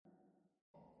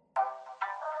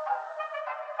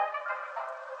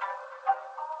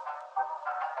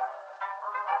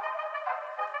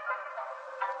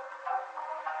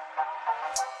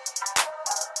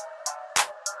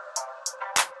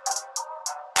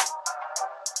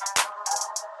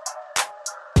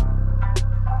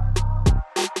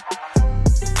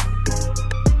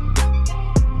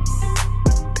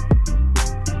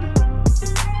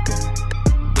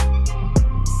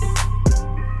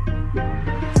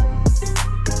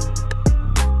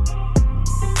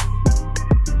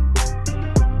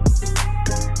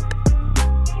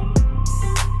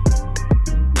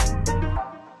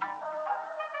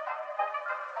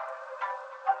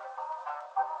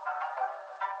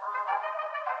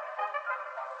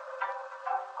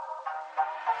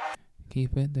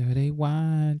Keep it dirty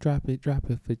wine, drop it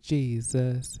for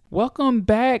Jesus. Welcome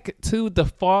back to The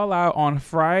Fallout on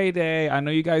Friday. I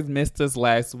know you guys missed us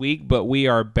last week, but we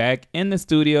are back in the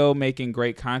studio making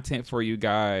great content for you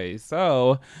guys.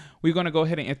 So we're going to go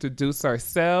ahead and introduce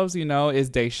ourselves. You know, it's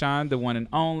Deshaun, the one and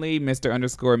only, Mr.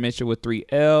 _ Mitchell with 3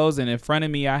 L's. And in front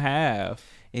of me, I have...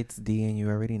 It's D, and you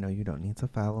already know you don't need to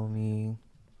follow me.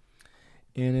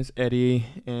 And it's Eddie,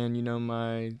 and you know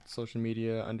my social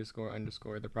media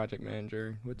 __ the project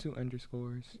manager with 2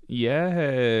 underscores.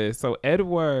 Yeah. So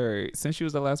Edward, since you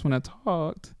was the last one that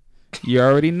talked, you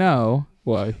already know.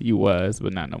 Well, you was,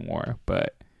 but not no more.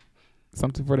 But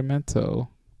something for the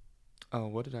mental. Oh,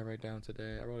 what did I write down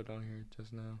today? I wrote it down here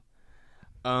just now.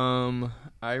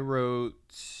 I wrote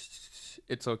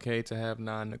it's okay to have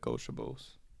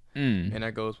non-negotiables. And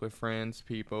that goes with friends,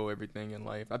 people, everything in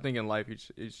life. I think in life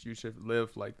you should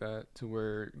live like that, to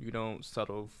where you don't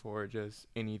settle for just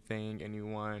anything,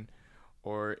 anyone,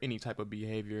 or any type of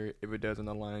behavior if it doesn't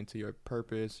align to your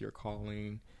purpose, your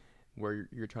calling, where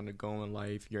you're trying to go in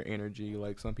life, your energy.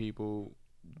 Like some people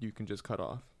you can just cut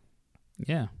off.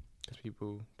 Yeah. Because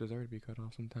people deserve to be cut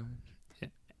off sometimes.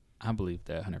 I believe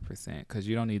that 100% because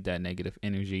you don't need that negative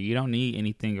energy. You don't need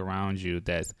anything around you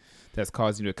that's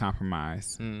causing you to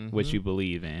compromise what you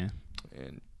believe in.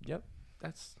 And yep,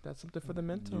 that's something for the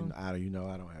mental. I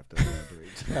don't have to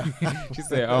elaborate. She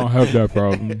said, "I don't have that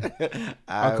problem.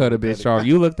 I'll cut a bitch off."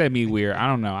 You looked at me weird. I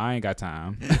don't know. I ain't got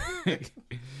time.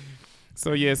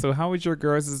 So how was your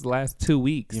girls' last 2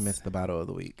 weeks? You missed the bottle of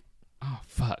the week. Oh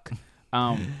fuck.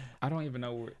 I don't even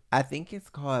know where. I think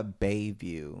it's called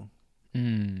Bayview.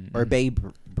 Or Bay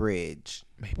Bridge.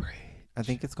 Bay Bridge. I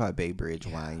think it's called Bay Bridge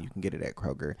wine. You can get it at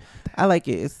Kroger. I like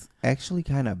it. It's actually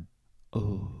kind of...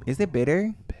 Is it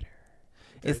bitter? Bitter.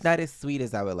 It's not as sweet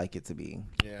as I would like it to be.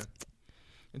 Yeah.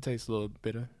 It tastes a little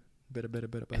bitter. Bitter.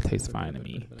 It tastes fine to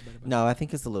me. No, I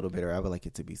think it's a little bitter. I would like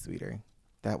it to be sweeter.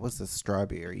 That was a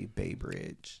strawberry Bay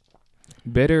Bridge.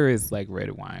 Bitter is like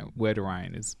red wine. Red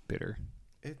wine is bitter.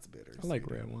 It's bitter. I like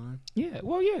red wine. Yeah.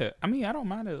 Well, yeah. I mean, I don't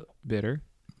mind a bitter.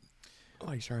 I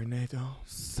like Chardonnay though.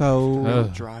 So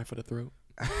dry for the throat.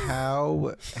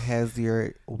 How has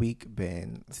your week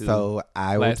been? So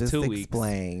I will just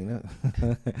explain.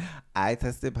 I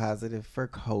tested positive for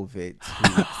COVID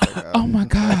 2 weeks ago. Oh my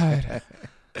God.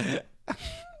 The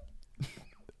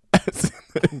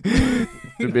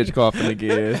bitch coughing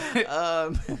again.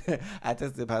 I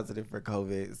tested positive for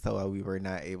COVID, so we were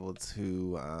not able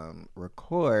to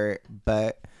record,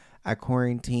 but I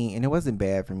quarantined, and it wasn't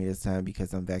bad for me this time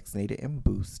because I'm vaccinated and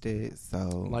boosted.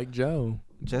 So like Joe.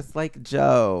 Just like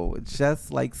Joe.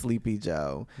 Just like Sleepy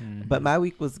Joe. Mm-hmm. But my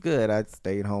week was good. I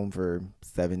stayed home for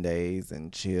 7 days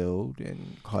and chilled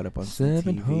and caught up on some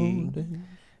TV.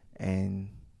 And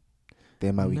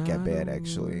then my week got bad,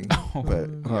 actually.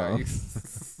 But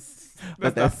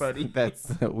that's funny.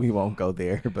 That's we won't go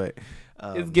there. But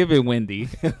it's giving Wendy.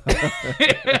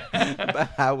 But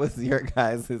how was your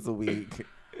guys' week?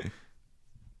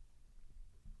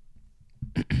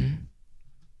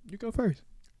 You go first.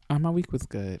 My week was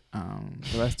good.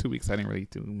 The last 2 weeks I didn't really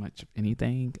do much of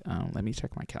anything. Let me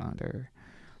check my calendar.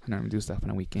 I normally do stuff on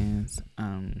the weekends.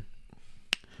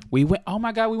 We went. Oh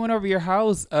my God, we went over your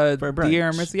house. For brunch.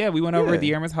 Dearmas. Yeah, we went over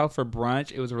Dearmas' house for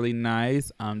brunch. It was really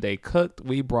nice. They cooked.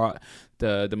 We brought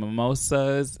the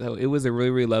mimosas. So it was a really,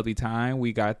 really lovely time.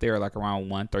 We got there like around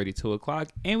 1:30, 2 o'clock,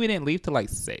 and we didn't leave till like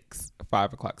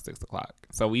 5 o'clock, 6 o'clock.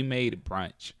 So we made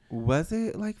brunch. Was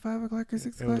it like 5 o'clock or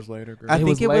 6 o'clock? It was later, girl. I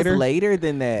think it was later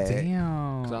than that.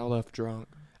 Damn. Because I left drunk.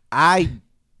 I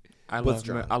was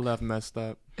drunk. I left messed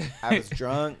up. I was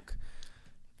drunk.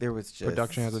 There was just...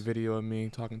 Production has a video of me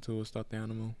talking to a stuffed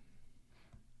animal.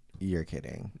 You're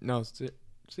kidding. No,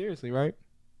 seriously, right?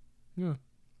 Yeah.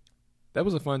 That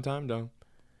was a fun time, though.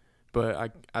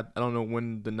 But I don't know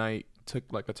when the night took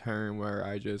like a turn where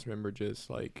I just remember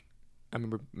I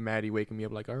remember Maddie waking me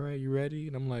up like, all right, you ready?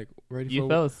 And I'm like, ready for You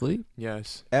fell asleep?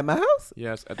 Yes. At my house?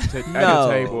 Yes. At the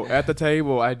table. At the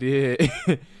table, I did.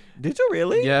 Did you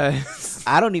really? Yes.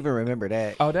 I don't even remember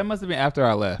that. Oh, that must have been after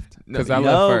I left. Because I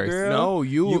No, left first. girl. No,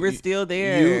 you were still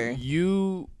there.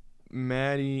 You,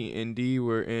 Maddie, and Dee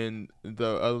were in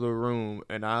the other room,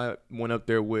 and I went up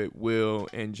there with Will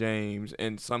and James,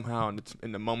 and somehow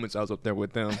in the moments I was up there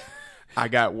with them, I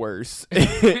got worse.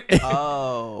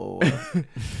 Oh.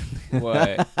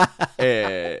 What?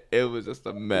 It was just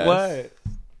a mess.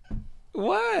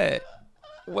 What?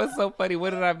 What's so funny?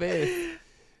 What did I miss?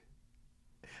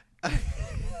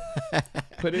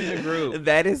 Put it in the group.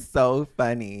 That is so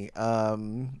funny.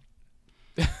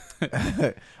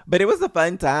 But it was a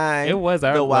fun time. It was.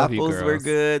 The waffles were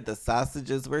good. The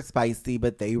sausages were spicy,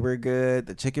 but they were good.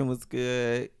 The chicken was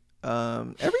good.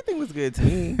 Everything was good to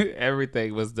me.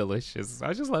 Everything was delicious.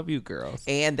 I just love you, girls.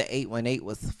 And the 818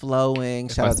 was flowing.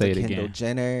 Shout out to Kendall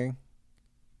Jenner.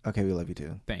 Okay, we love you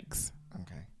too. Thanks.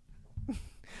 Okay.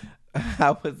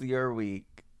 How was your week?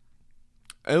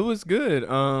 It was good.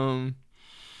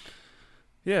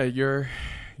 Yeah, your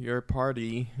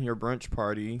party, your brunch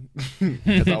party,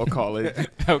 as I would call it.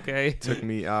 Okay. Took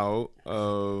me out.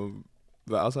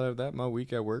 But outside of that, my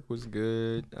week at work was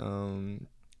good.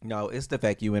 No, it's the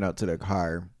fact you went out to the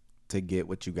car to get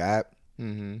what you got.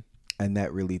 Mm-hmm. And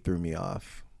that really threw me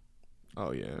off.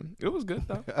 Oh, yeah. It was good,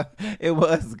 though. It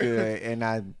was good. And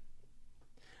I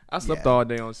slept all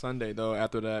day on Sunday, though,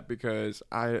 after that, because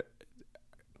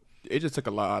it just took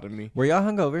a lot out of me. Were y'all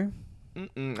hungover?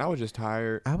 I was just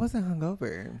tired. I wasn't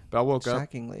hungover. But I woke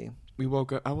shockingly.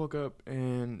 up. I woke up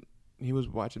and he was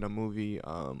watching a movie,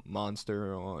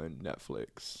 Monster, on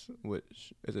Netflix,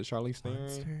 which is it Charlize Theron?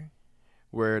 Monster?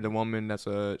 Where the woman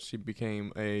she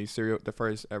became the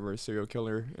first ever serial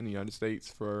killer in the United States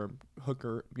for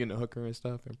being a hooker and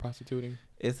stuff and prostituting.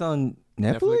 It's on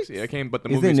Netflix? Yeah, it came, but the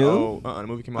movie movie's new? old. The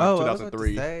movie came out in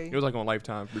 2003. It was like on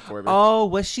Lifetime before everything. Oh,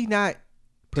 was she not?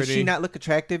 Pretty. Did she not look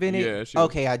attractive in it? Yeah.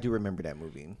 Okay, I do remember that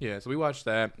movie. Yeah, so we watched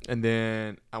that, and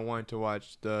then I wanted to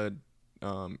watch the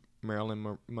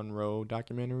Marilyn Monroe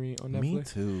documentary on Netflix. Me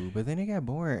too, but then it got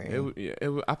boring.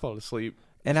 I fell asleep.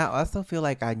 And I also feel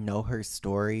like I know her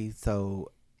story,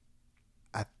 so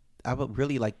I would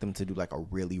really like them to do like a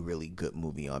really, really good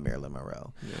movie on Marilyn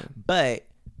Monroe. Yeah. But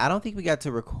I don't think we got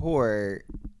to record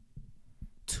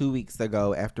 2 weeks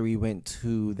ago after we went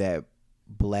to that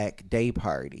Black Day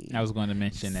party. I was going to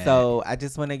mention that. So I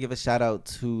just want to give a shout out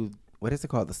to, what is it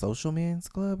called? The Social Men's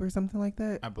Club or something like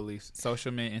that? I believe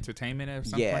Social Men Entertainment or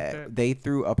something like that. They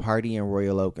threw a party in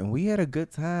Royal Oak and we had a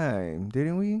good time,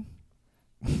 didn't we?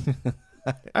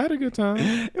 I had a good time.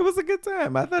 It was a good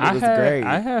time. I thought it was great.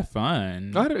 I had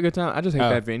fun. I had a good time. I just hate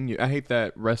that venue. I hate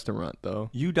that restaurant,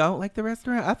 though. You don't like the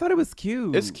restaurant? I thought it was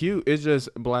cute. It's cute. It's just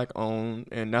black owned,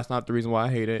 and that's not the reason why I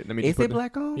hate it. Is it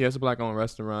black owned? Yeah, it's a black owned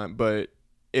restaurant, but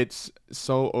it's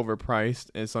so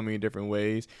overpriced in so many different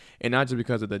ways, and not just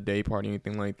because of the day party or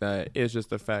anything like that. It's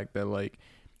just the fact that like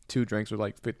 2 drinks were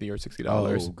like $50 or $60.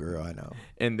 Oh, girl, I know.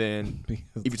 And then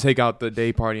if you take out the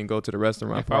day party and go to the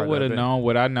restaurant, if I would have known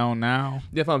what I know now,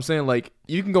 that's what I'm saying. Like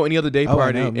you can go any other day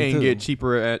party and get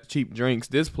cheap drinks.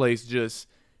 This place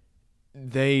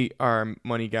they are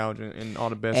money gouging in all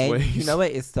the best ways. You know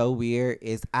what is so weird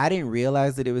is I didn't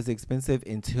realize that it was expensive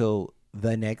until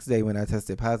the next day when I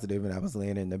tested positive and I was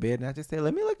laying in the bed and I just said,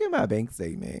 let me look at my bank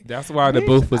statement. That's why the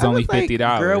booth was only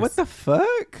 $50. Girl, what the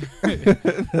fuck?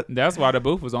 That's why the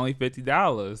booth was only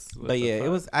 $50. But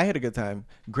yeah, I had a good time.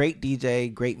 Great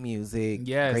DJ, great music,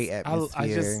 great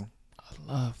atmosphere. I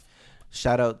love.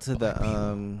 Shout out to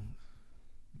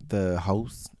the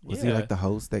host. Was he like the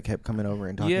host that kept coming over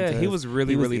and talking to us? Yeah, he was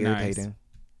really, really irritating.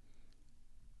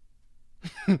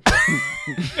 Nice.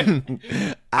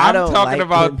 I'm talking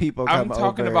about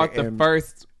the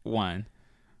first one.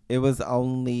 It was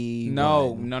only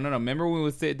no. Remember when we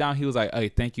would sit down? He was like, "Hey,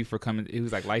 thank you for coming." He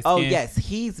was like, "Light skin." Oh yes,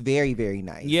 he's very, very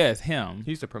nice. Yes, him.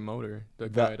 He's the promoter.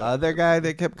 The other guy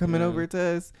that kept coming over to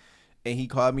us, and he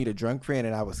called me the drunk friend,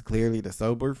 and I was clearly the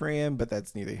sober friend. But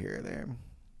that's neither here or there.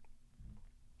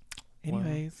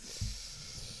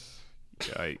 Anyways,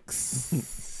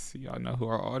 yikes. Y'all know who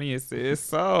our audience is,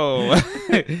 so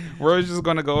we're just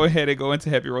gonna go ahead and go into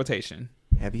heavy rotation.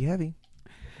 Heavy.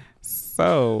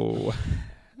 So,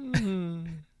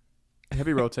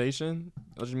 heavy rotation.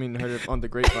 What do you mean? Heard it on the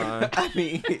grapevine? I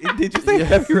mean, did you say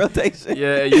heavy rotation?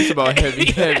 Yeah, it's about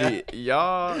heavy.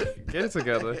 Y'all get it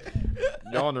together.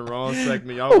 Y'all in the wrong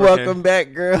segment. Y'all welcome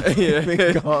back, girl. Yeah,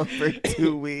 been gone for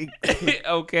 2 weeks.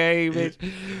 Okay, bitch.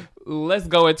 Let's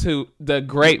go into the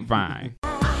grapevine.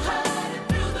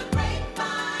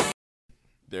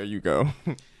 There you go.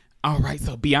 All right,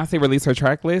 so Beyonce released her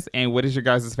track list, and what is your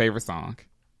guys' favorite song?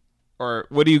 Or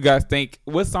what do you guys think?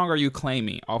 What song are you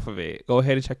claiming off of it? Go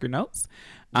ahead and check your notes.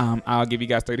 I'll give you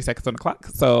guys 30 seconds on the clock.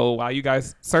 So while you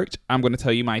guys search, I'm going to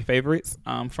tell you my favorites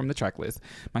from the track list.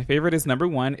 My favorite is number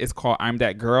 1. It's called I'm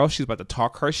That Girl. She's about to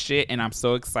talk her shit, and I'm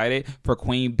so excited for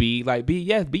Queen B. Like,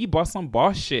 B bought some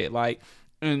boss shit. Like,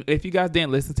 and if you guys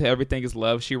didn't listen to Everything Is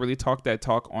Love, she really talked that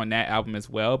talk on that album as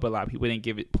well, but a lot of people didn't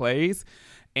give it plays.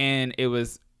 And it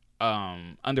was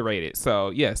underrated. So,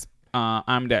 yes,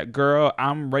 I'm That Girl.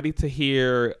 I'm ready to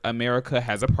hear America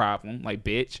Has a Problem. Like,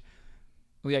 bitch.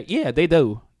 Yeah, they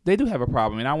do. They do have a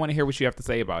problem. And I want to hear what you have to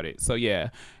say about it. So, yeah.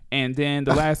 And then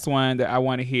the last one that I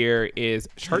want to hear is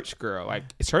Church Girl. Like,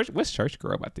 what's Church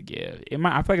Girl about to give? I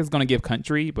feel like it's going to give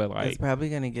country, but like. It's probably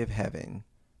going to give Heaven.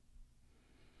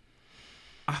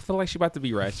 I feel like she about to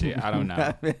be ratchet. I don't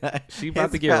know. She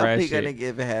about to get probably ratchet. Gonna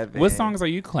give heaven. What songs are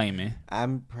you claiming?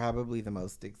 I'm probably the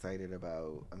most excited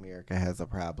about America Has a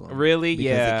Problem. Really? Because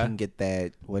Yeah. it can get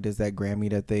that. What is that Grammy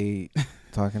that they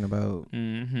talking about?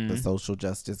 Mm-hmm. The social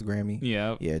justice Grammy.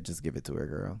 Yeah. Yeah, just give it to her,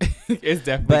 girl. It's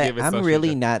definitely. But giving I'm social really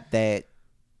justice. not that.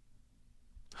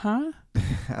 Huh?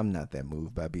 I'm not that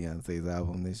moved by Beyonce's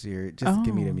album this year. Just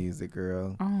give me the music,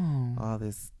 girl. Oh.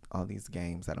 All these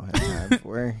games I don't have time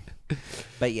for.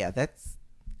 But yeah, that's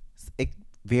a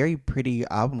very pretty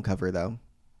album cover though.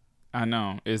 I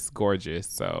know. It's gorgeous.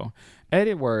 So,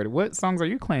 Edit Word, what songs are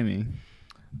you claiming?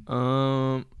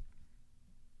 I'm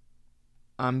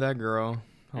That Girl.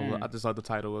 I just like the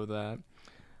title of that.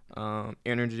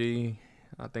 Energy.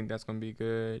 I think that's gonna be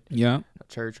good. Yeah.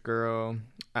 Church Girl.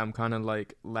 I'm kind of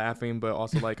like laughing, but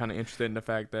also like kind of interested in the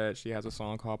fact that she has a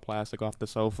song called "Plastic Off the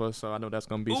Sofa," so I know that's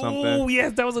gonna be something. Oh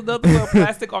yes, that was another one.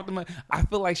 Plastic Off the Money. I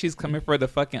feel like she's coming for the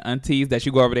fucking aunties that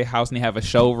you go over their house and they have a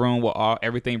showroom with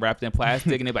everything wrapped in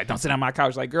plastic, and they're like, "Don't sit on my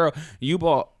couch." Like, girl, you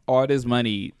bought all this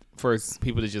money for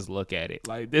people to just look at it.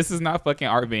 Like, this is not fucking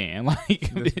art van. Like,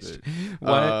 bitch,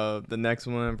 what? The next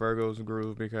one, Virgo's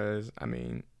Groove, because I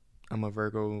mean, I'm a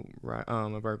Virgo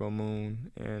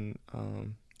moon, and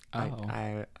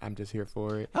I'm just here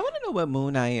for it. I want to know what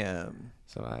moon I am.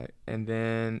 So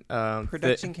then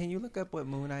Production, can you look up what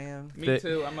moon I am? Me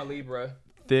too. I'm a Libra.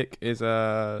 Thick is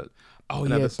Oh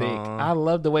another yeah, song. Thick. I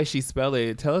love the way she spelled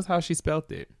it. Tell us how she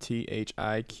spelled it.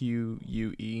 THIQUE.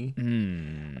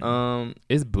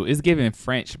 It's giving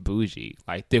French bougie,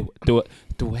 like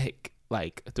Dweck,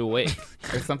 like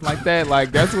Dweck or something like that.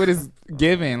 Like, that's what it's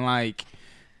giving. Like,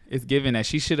 it's giving that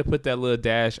she should have put that little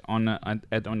dash on the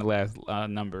last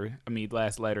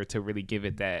last letter to really give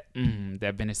it that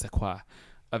that je ne sais quoi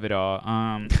of it all.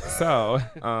 So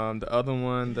the other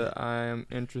one that I am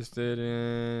interested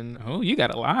in. Oh, you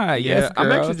got a lot. Yeah, Yes, I'm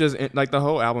girl. actually just like the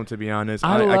whole album, to be honest.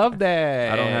 I love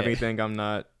that. I don't have anything. I'm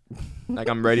not like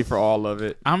I'm ready for all of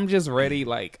it. I'm just ready.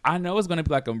 Like, I know it's gonna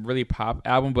be like a really pop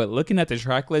album, but looking at the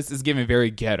track list, it's giving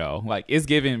very ghetto. Like, it's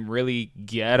giving really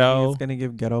ghetto. It's gonna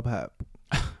give ghetto pop.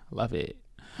 Love it.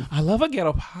 I love a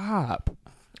ghetto pop.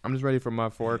 I'm just ready for my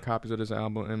 4 copies of this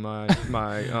album and my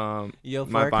Yo,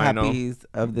 my 4 vinyl. copies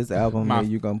of this album. Where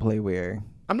you gonna play where?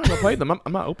 I'm not gonna play them.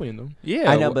 I'm not opening them.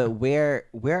 Yeah, I know, but where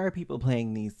are people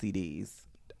playing these CDs?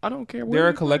 I don't care. There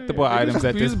are collectible items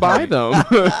at You this just buy point. them.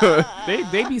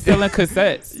 They be selling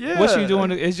cassettes. Yeah. What you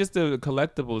doing? It's just a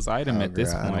collectibles item at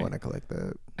this girl, I don't point. want to collect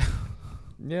that.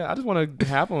 Yeah, I just want to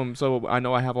have them so I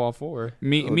know I have all 4.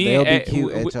 Me They'll and be Ed,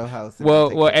 cute at your house.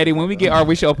 well, Eddie, when we get ours,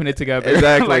 we should open it together.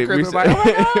 Exactly. Like we, Chris was like, "Oh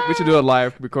my God." we should do a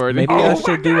live recording. maybe I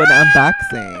should do an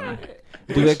unboxing.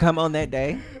 Do it come on that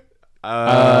day?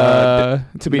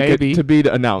 To be maybe. to be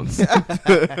announced.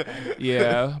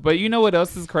 Yeah, but you know what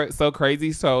else is so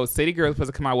crazy? So City Girls was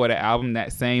supposed to come out with an album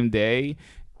that same day,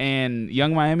 and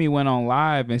Young Miami went on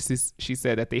live and she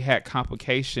said that they had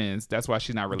complications. That's why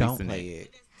she's not releasing Don't play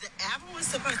it. The album was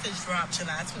supposed to drop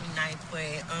July 29th, but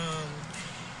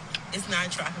it's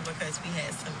not dropping because we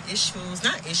had some issues.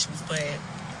 Not issues, but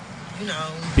you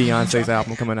know, Beyonce's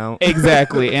album coming out.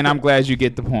 Exactly, and I'm glad you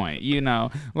get the point. You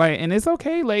know, like, and it's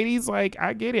okay, ladies. Like,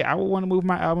 I get it. I would want to move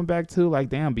my album back too. Like,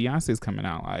 damn, Beyonce's coming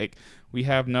out. Like, we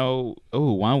have 1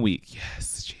 week.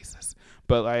 Yes, Jesus.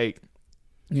 But like,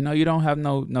 you know, you don't have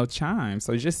no chime.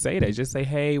 So just say that. Just say,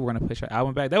 hey, we're gonna push our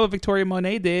album back. That's what Victoria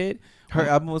Monet did. Her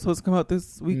album was supposed to come out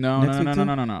this week. No. next week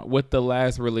too? With the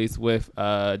last release with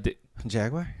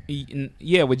Jaguar.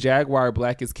 Yeah, with Jaguar,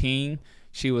 Black is King.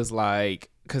 She was like,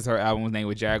 because her album was named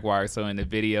with Jaguar, so in the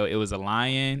video it was a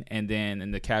lion, and then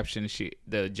in the caption,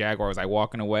 the Jaguar was like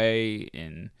walking away,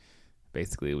 and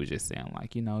basically it was just saying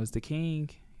like, you know, it's the king,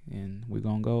 and we're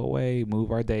gonna go away,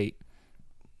 move our date.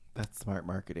 That's smart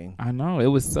marketing. I know, it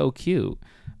was so cute.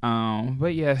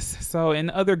 But yes, so in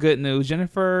other good news,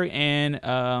 Jennifer and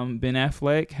Ben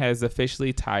Affleck has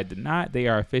officially tied the knot. They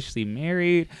are officially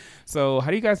married. So how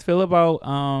do you guys feel about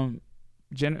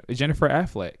Jennifer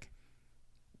Affleck?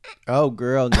 Oh,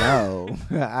 girl, no.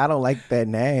 I don't like that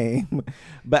name.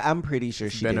 But I'm pretty sure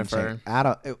she didn't Bennifer.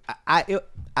 change.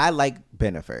 I like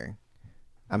Bennifer.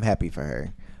 I'm happy for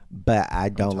her. But I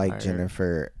don't like tired.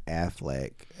 Jennifer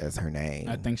Affleck as her name.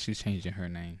 I think she's changing her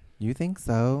name. You think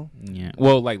so? Yeah.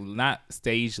 Well, like, not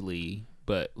stagely,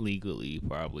 but legally,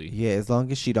 probably. Yeah, as long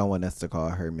as she don't want us to call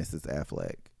her Mrs.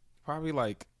 Affleck. Probably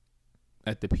like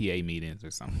at the PA meetings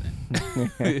or something.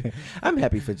 I'm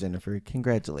happy for Jennifer.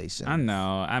 Congratulations. I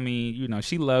know. I mean, you know,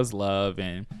 she loves love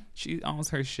and she owns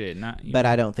her shit. But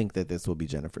I don't think that this will be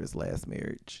Jennifer's last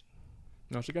marriage.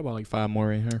 No, she got about like 5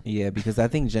 more in her. Yeah, because I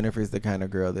think Jennifer's the kind of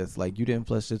girl that's like, you didn't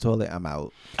flush the toilet, I'm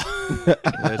out.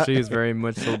 Yeah, she is very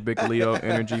much so big Leo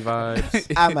energy vibes.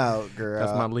 I'm out, girl.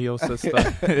 That's my Leo sister.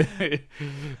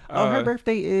 Her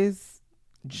birthday is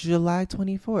July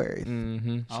 24th.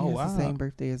 Mm-hmm. She has the same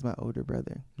birthday as my older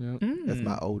brother. Yep. That's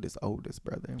my oldest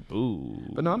brother. Ooh.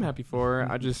 But no, I'm happy for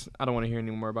her. I don't want to hear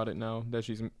any more about it now that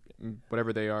she's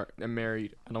whatever they are and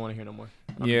married. I don't want to hear no more.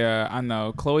 Yeah, I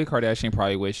know. Khloe Kardashian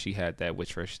probably wish she had that with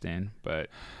Tristan, but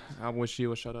I wish she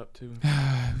would shut up too.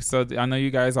 So I know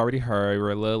you guys already heard.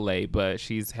 We're a little late, but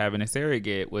she's having a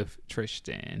surrogate with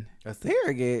Tristan. A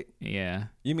surrogate? Yeah.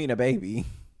 You mean a baby?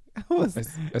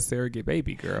 A surrogate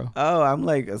baby, girl. Oh, I'm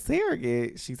like, a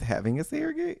surrogate? She's having a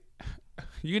surrogate?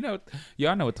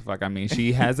 Y'all know what the fuck I mean.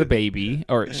 She has a baby,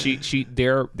 or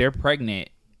they're pregnant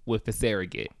with the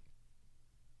surrogate.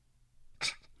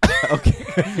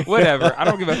 Okay. Whatever. I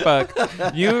don't give a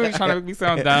fuck. You were trying to make me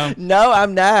sound dumb. No,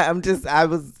 I'm not. I'm just, I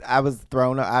was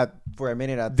thrown up. For a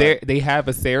minute, I thought They have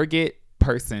a surrogate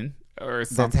person or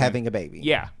something. that's having a baby.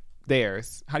 Yeah.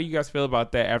 Theirs. How do you guys feel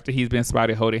about that after he's been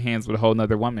spotted holding hands with a whole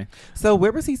nother woman? So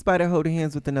where was he spotted holding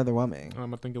hands with another woman?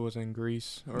 I think it was in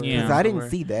Greece. Yeah. Because I didn't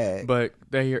see that. But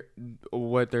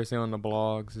what they're saying on the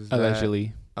blogs is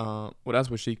Allegedly. Well, that's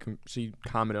what she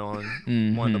commented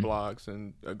on one of the blogs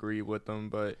and agreed with them.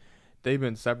 But they've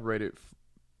been separated.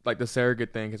 Like the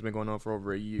surrogate thing has been going on for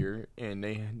over a year, and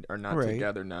they are not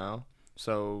together now.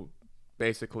 So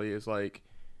basically, it's like,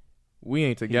 we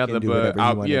ain't together, but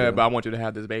I want you to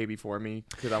have this baby for me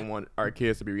because I want our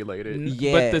kids to be related.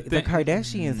 Yeah, but the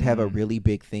Kardashians have a really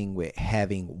big thing with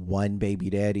having one baby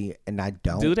daddy, and I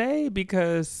don't. Do they?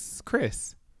 Because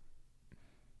Kris.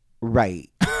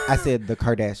 Right. I said the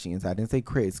Kardashians. I didn't say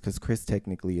Kris because Kris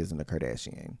technically isn't a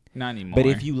Kardashian. Not anymore. But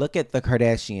if you look at the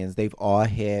Kardashians, they've all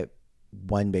had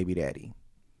one baby daddy.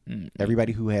 Mm-hmm.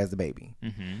 Everybody who has a baby.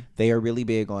 Mm-hmm. They are really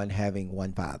big on having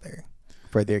one father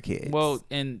for their kids. Well,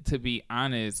 and to be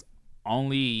honest,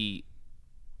 Kourtney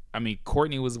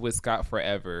was with Scott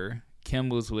forever. Kim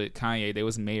was with Kanye. They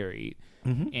was married.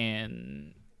 Mm-hmm.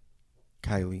 And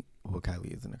Kylie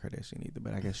isn't a Kardashian either,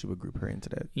 but I guess she would group her into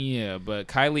that. Yeah, but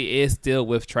Kylie is still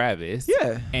with Travis.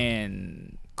 Yeah.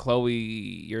 And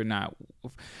Khloe, you're not.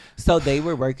 So they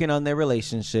were working on their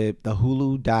relationship. The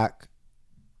Hulu doc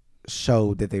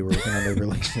showed that they were working on their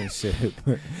relationship.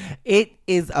 It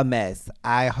is a mess.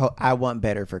 I want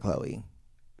better for Khloe.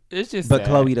 It's just but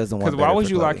sad. Khloe doesn't want better. Because why would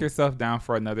you Khloe. lock yourself down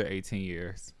for another 18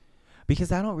 years?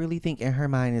 Because I don't really think in her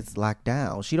mind it's locked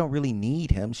down. She don't really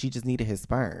need him. She just needed his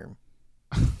sperm.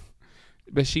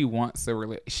 But she wants a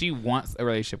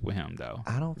relationship with him, though.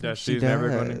 I don't think she's never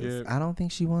gonna get. I don't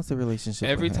think she wants a relationship.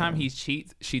 Every with time him. he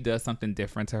cheats, she does something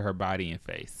different to her body and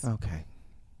face. Okay.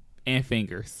 And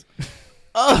fingers.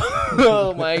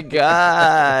 Oh my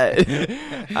God.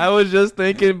 I was just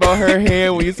thinking about her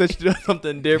hand when you said she does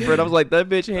something different. I was like, that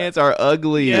bitch hands are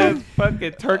ugly. Yeah,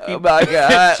 fucking turkey. Oh my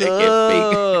God. Chicken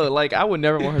feet. Like, I would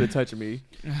never want her to touch me.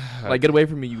 Like, get away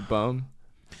from me, you bum.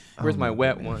 Where's my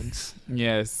wet ones?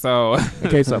 Yeah, so in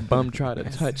case a bum try to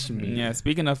touch me. Yeah,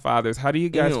 speaking of fathers, how do you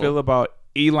guys feel about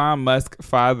Elon Musk's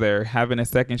father having a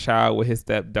second child with his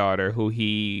stepdaughter who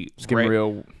he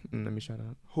let me shut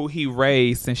up. Who he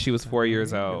raised since she was 4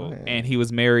 years old, and he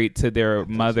was married to their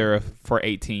mother for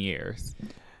 18 years.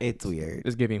 It's weird.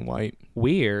 It's giving white.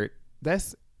 Weird.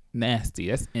 That's nasty.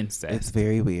 That's incest. It's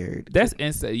very weird. That's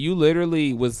incest. You literally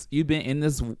you've been in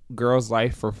this girl's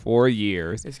life for 4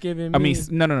 years. It's giving.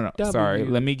 No. Sorry.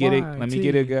 Let me get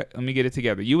it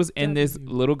together. You was in this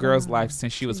little girl's life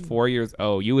since she was 4 years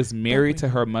old. You was married to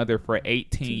her mother for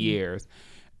 18 years,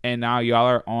 and now y'all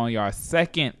are on your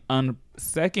second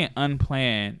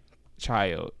unplanned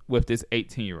child with this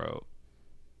 18-year-old.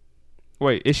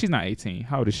 Wait, she's not 18.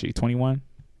 How old is she? 21?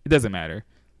 It doesn't matter.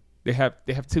 They have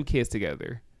 2 kids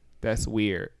together. That's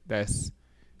weird. That's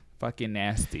fucking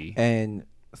nasty. And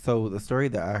so the story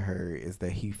that I heard is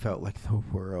that he felt like the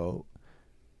world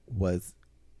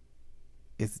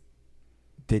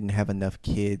didn't have enough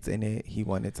kids in it. He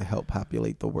wanted to help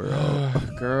populate the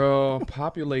world. Girl,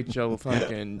 populate your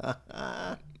fucking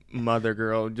mother,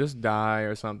 girl. Just die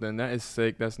or something. That is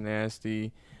sick. That's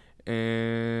nasty.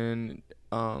 And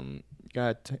no,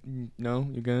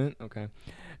 you good? Okay.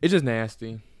 It's just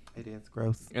nasty. It is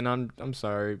gross. And I'm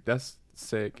sorry. That's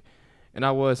sick. And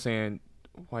I was saying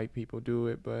white people do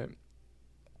it, but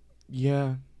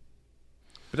yeah.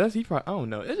 But I don't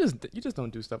know. You just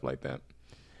don't do stuff like that.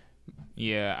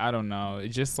 Yeah, I don't know.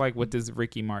 It's just like with this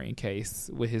Ricky Martin case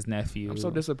with his nephew. I'm so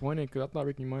disappointed because I thought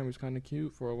Ricky Martin was kind of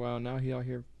cute for a while. Now he out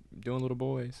here doing little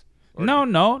boys. No.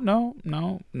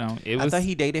 I thought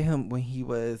he dated him when he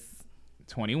was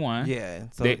 21. Yeah.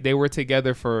 So they were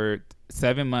together for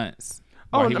 7 months.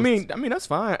 Oh, I mean that's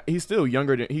fine. He's still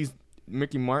younger than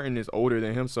Ricky Martin is older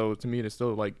than him, so to me it's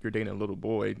still like you're dating a little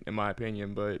boy, in my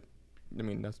opinion. But I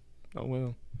mean that's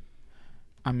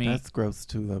I mean that's gross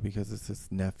too, though, because it's his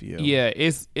nephew. Yeah,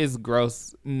 it's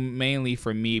gross mainly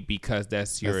for me because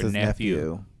that's your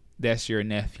nephew. That's your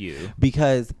nephew.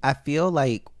 Because I feel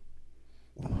like,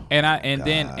 and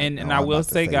I will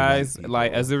say, guys,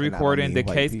 like as a recording,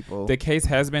 the case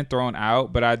has been thrown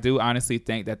out, but I do honestly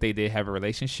think that they did have a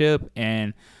relationship,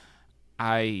 and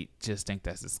I just think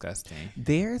that's disgusting.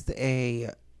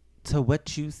 To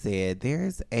what you said,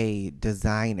 there's a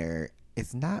designer.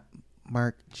 It's not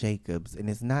Marc Jacobs and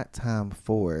it's not Tom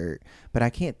Ford, but I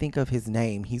can't think of his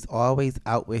name. He's always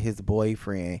out with his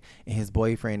boyfriend, and his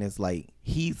boyfriend is like,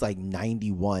 he's like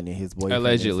 91, and his boyfriend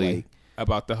allegedly is like,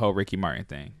 about the whole Ricky Martin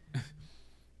thing.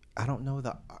 I don't know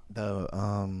the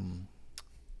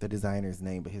designer's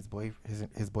name, but his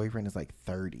boyfriend is like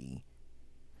 30.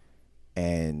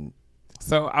 And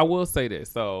so I will say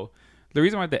this. So the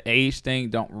reason why the age thing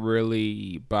don't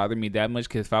really bother me that much,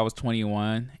 because if I was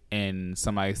 21 and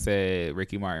somebody said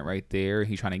Ricky Martin right there,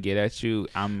 he's trying to get at you,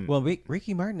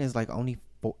 Ricky Martin is like only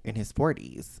in his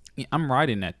 40s. I'm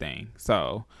riding that thing.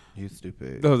 So you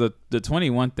stupid. So the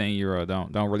 21 thing,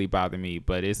 don't really bother me,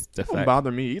 but it's the fact. Don't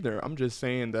bother me either. I'm just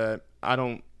saying that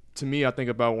to me, I think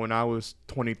about when I was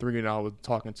 23 and I was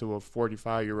talking to a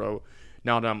 45-year-old.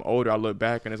 Now that I'm older, I look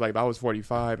back and it's like if I was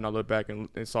 45 and I look back and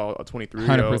saw a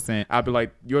 23-year-old, 100%. I'd be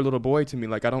like, "You're a little boy to me.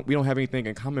 Like we don't have anything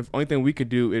in common. Only thing we could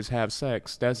do is have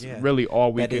sex. That's really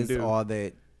all we can do. That is all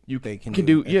that they can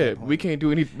do. Yeah, we can't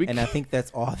do anything. And I think that's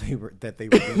all they were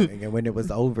doing. And when it was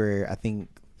over, I think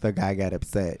the guy got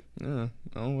upset. Yeah.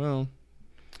 Oh well.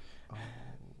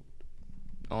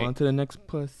 On to the next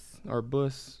puss or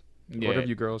bus. Yeah. Whatever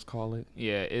you girls call it.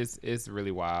 Yeah, it's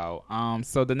really wild.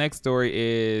 So the next story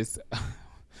is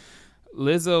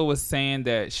Lizzo was saying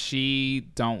that she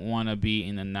want to be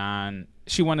in a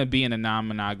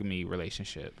non-monogamy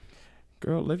relationship.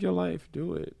 Girl, live your life.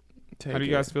 Do it. How do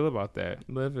you guys feel about that?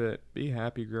 Live it. Be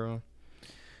happy, girl.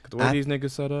 'Cause the way these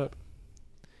niggas set up.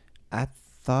 I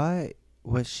thought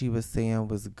what she was saying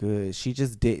was good. She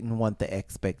just didn't want the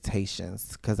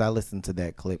expectations, because I listened to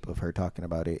that clip of her talking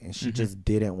about it, and she just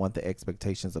didn't want the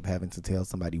expectations of having to tell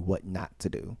somebody what not to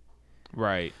do.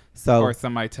 Right. So, or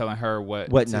somebody telling her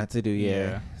what not to do.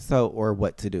 Yeah. So, or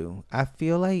what to do. I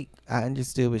feel like I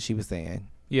understood what she was saying.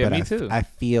 Yeah, me too. I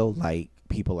feel like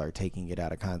people are taking it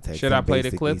out of context. Should I play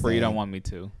the clip, or you don't want me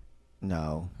to?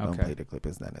 No, don't play the clip.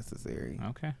 It's not necessary.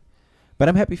 Okay. But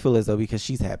I'm happy for Lizzo because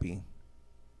she's happy.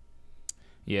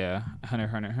 Yeah,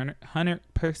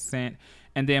 100%.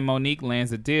 And then Monique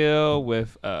lands a deal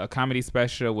with a comedy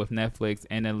special with Netflix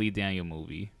and a Lee Daniel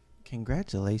movie.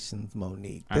 Congratulations,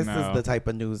 Monique. This is the type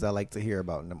of news I like to hear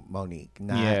about Monique.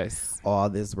 Not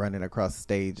all this running across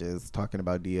stages talking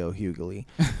about D.L. Hughley.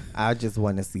 I just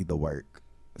want to see the work.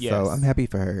 Yes. So I'm happy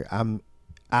for her.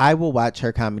 I will watch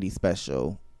her comedy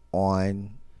special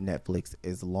on Netflix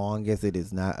as long as it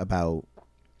is not about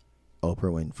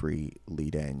Oprah Winfrey, Lee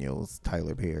Daniels,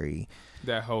 Tyler Perry.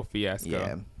 That whole fiasco.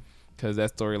 Yeah. Because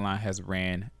that storyline has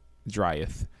ran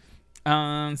dryeth.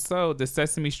 So the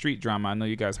Sesame Street drama, I know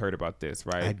you guys heard about this,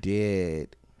 right? I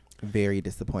did. Very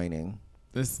disappointing.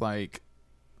 It's like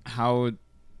how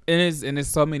and it's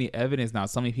so many evidence now.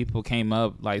 So many people came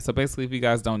up. Like, so basically, if you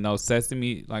guys don't know,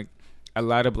 Sesame, like a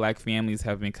lot of black families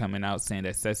have been coming out saying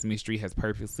that Sesame Street has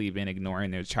purposely been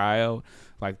ignoring their child.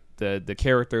 Like the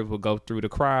characters will go through the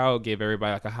crowd, give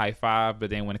everybody like a high five,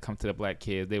 but then when it comes to the black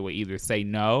kids, they would either say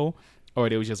no or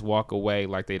they would just walk away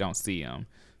like they don't see them.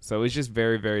 So it's just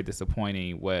very, very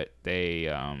disappointing what they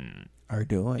are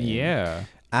doing. Yeah.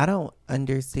 I don't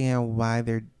understand why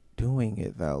they're doing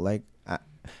it though. Like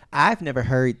I've never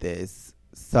heard this,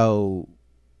 so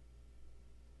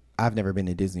I've never been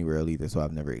to Disney World either, so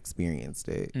I've never experienced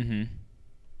it. Mm-hmm.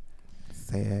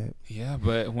 Sad. Yeah,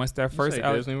 but once that first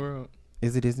Disney World.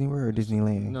 Is it Disney World or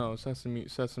Disneyland? No,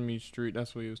 Sesame Street.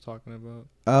 That's what he was talking about.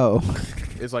 Oh.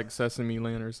 It's like Sesame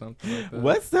Land or something like that.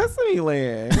 What's Sesame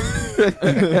Land?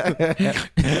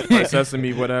 Like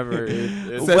Sesame whatever.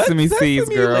 Sesame Seeds,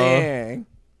 girl. Land?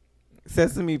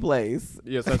 Sesame Place.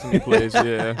 Yeah, Sesame Place,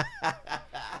 yeah.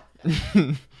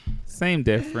 Same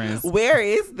difference. Where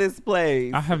is this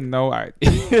place? I have no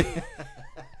idea.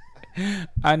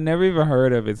 I never even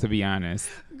heard of it, to be honest.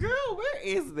 Girl, where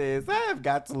is this? I have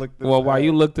got to look this up. While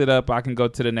you looked it up, I can go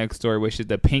to the next story, which is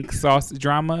the pink sauce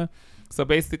drama. So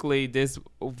basically, this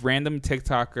random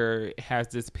TikToker has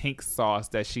this pink sauce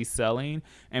that she's selling,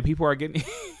 and people are getting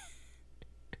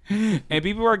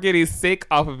sick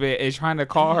off of it and trying to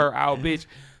call her out, bitch.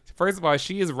 First of all,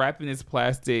 she is wrapping this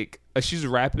plastic. She's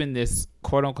wrapping this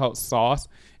quote unquote sauce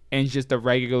in just a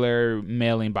regular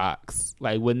mailing box,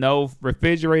 like with no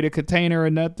refrigerator container or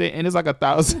nothing. And it's like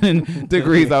 1,000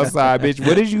 degrees outside, bitch.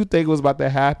 What did you think was about to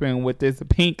happen with this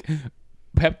pink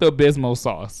Pepto-Bismol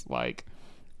sauce? Like,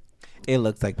 it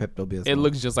looks like Pepto-Bismol. it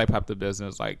looks just like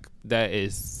Pepto-Bismol. Like, that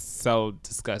is so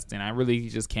disgusting. I really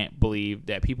just can't believe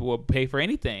that people will pay for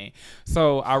anything.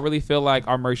 So I really feel like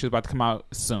our merch is about to come out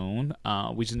soon.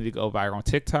 We just need to go viral on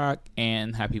TikTok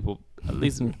and have people, at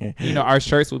least, our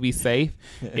shirts will be safe.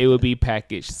 It will be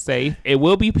packaged safe. It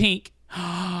will be pink.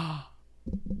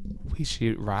 We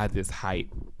should ride this hype.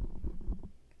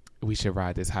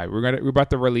 We're about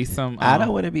to release some. I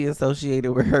don't want to be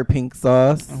associated with her pink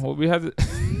sauce. Well, we have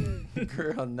to.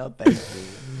 Girl, no thank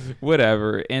you.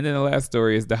 Whatever. And then the last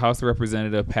story is the House of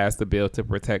Representatives passed a bill to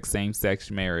protect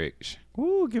same-sex marriage.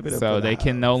 Ooh, give it up. So they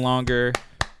can no longer.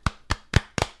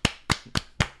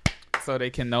 So they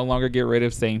can no longer get rid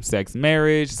of same-sex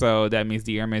marriage. So that means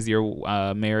your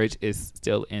marriage is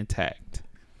still intact.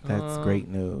 That's great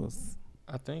news.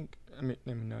 I think. I mean,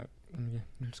 maybe not. I'm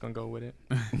just gonna go with it.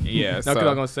 Yeah. That's what I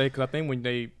was gonna say, because I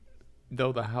think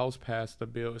though the House passed the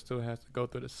bill, it still has to go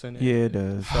through the Senate. Yeah, it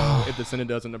does. So if the Senate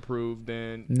doesn't approve,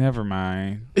 then never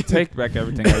mind. Take back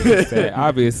everything I just said.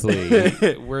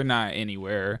 Obviously, we're not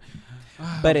anywhere.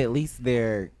 But at least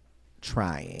they're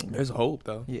trying. There's hope,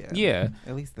 though. Yeah.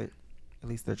 At least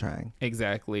they're trying.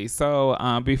 Exactly.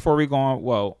 So before we go on,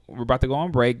 we're about to go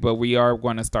on break, but we are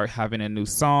going to start having a new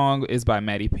song. It's by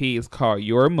Maddie P. It's called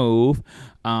Your Move.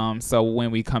 So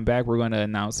when we come back, we're going to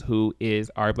announce who is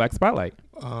our Black Spotlight.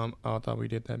 I thought we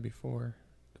did that before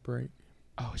the break.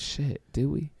 Oh, shit. Did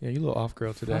we? Yeah, you a little off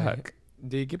girl today. Fuck.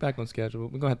 D, get back on schedule. We're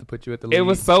going to have to put you at the lead. It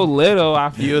was so little.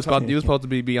 You was supposed to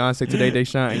be Beyonce today,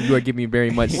 Deshaun, and you are giving me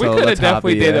very much we so. We could have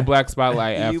definitely did a Black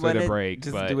Spotlight after the break.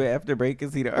 Just do it after break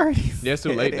because he already Yeah, it's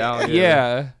too late now.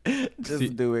 Yeah.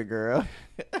 Just do it, girl.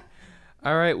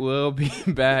 All right, we'll be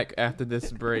back after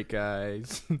this break,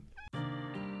 guys.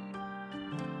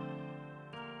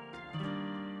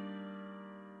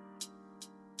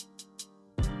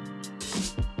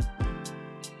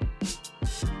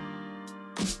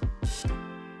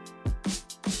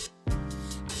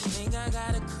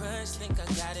 Think I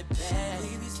got it bad.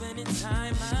 We be spending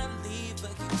time, I leave,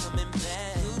 but keep coming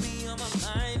back. You be on my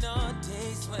mind all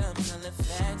day, swear I'm telling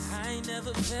facts. I ain't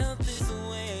never felt this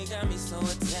way, got me so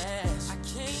attached. I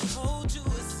can't hold you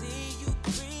or see you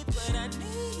breathe, but I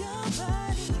need your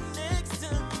body next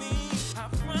to me. I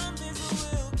promise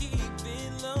we'll keep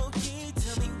it low key.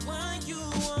 Tell me why you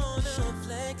wanna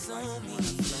flex on me.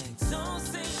 Don't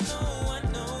say no, I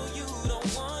know you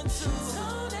don't want to.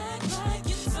 Don't act like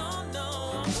you don't know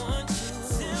I want you.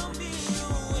 Tell me you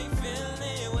ain't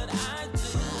feeling what I do.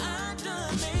 I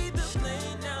done made the play,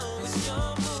 now it's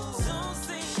your move. Don't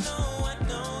say no, I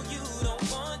know you don't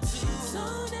want to.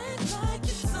 Don't act like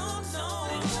you don't know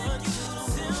I want you.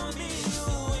 Tell me you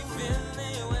ain't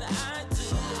feeling what I do.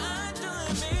 I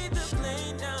done made the play,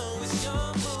 now it's your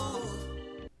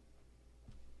move.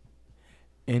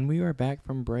 And we are back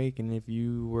from break, and if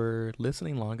you were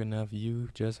listening long enough, you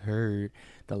just heard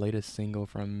the latest single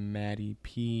from Maddie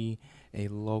P, a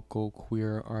local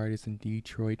queer artist in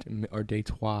Detroit, or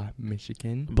Detroit,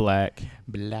 Michigan.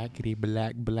 Blackity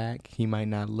black. He might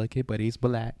not look it, but he's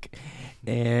black.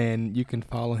 And you can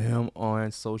follow him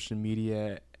on social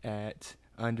media at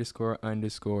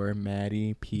 __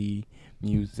 Maddie P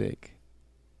Music.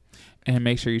 And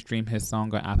make sure you stream his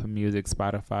song on Apple Music,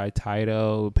 Spotify,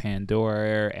 Tidal,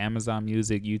 Pandora, Amazon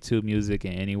Music, YouTube Music,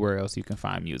 and anywhere else you can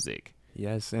find music.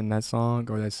 Yes, and that song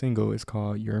or that single is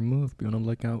called Your Move. Be on the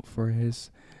lookout for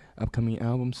his upcoming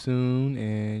album soon,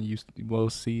 and you will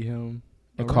see him.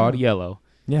 And called Yellow.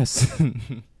 Yes.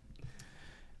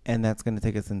 And that's going to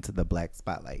take us into the Black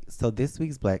Spotlight. So this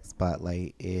week's Black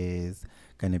Spotlight is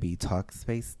going to be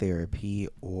Talkspace Therapy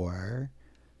or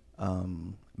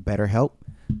BetterHelp.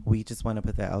 We just want to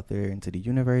put that out there into the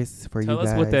universe for you guys. Tell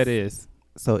us what that is.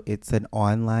 So it's an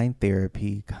online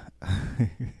therapy.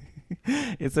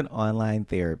 It's an online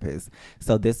therapist.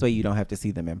 So this way you don't have to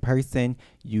see them in person.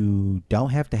 You don't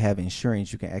have to have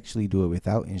insurance. You can actually do it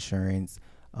without insurance.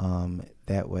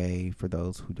 That way, for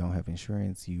those who don't have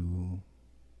insurance, you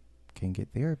can get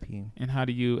therapy. And how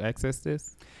do you access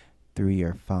this? Through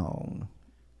your phone.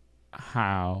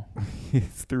 How?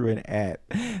 It's through an app.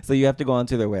 So you have to go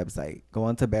onto their website. Go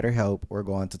on to BetterHelp or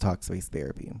go on to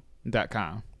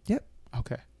TalkspaceTherapy.com. Yep.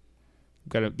 Okay.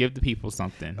 Gotta give the people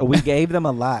something. We gave them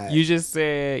a lot. You just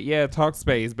said, yeah,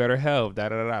 Talkspace, BetterHelp,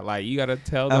 da-da-da-da. Like, you gotta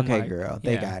tell them. Okay, like, girl.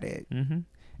 They got it. Mm-hmm.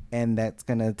 And that's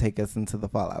going to take us into the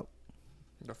fallout.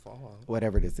 The Fallout.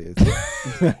 Whatever this is.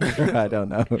 I don't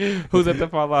know. Who's at the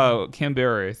Fallout? Kim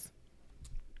Burrell.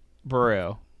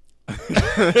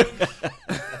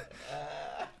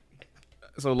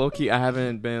 So low key, I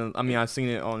haven't been. I mean, I've seen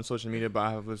it on social media,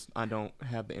 but I don't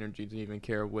have the energy to even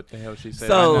care what the hell she said.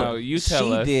 So I know, you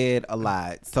tell us. She did a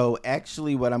lot. So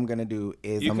actually, what I'm gonna do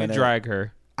is I'm gonna drag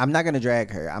her. I'm not gonna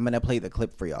drag her. I'm gonna play the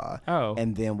clip for y'all. Oh,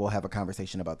 and then we'll have a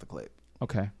conversation about the clip.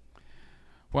 Okay.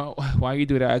 Well, while you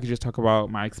do that, I could just talk about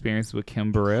my experience with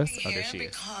Kim Burrell.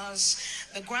 Because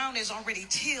the ground is already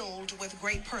tilled with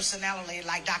great personality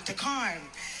like Dr. Karn.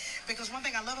 Because one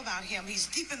thing I love about him, he's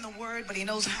deep in the word, but he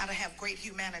knows how to have great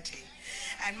humanity.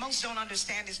 And most don't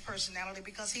understand his personality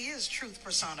because he is truth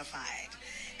personified.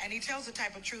 And he tells the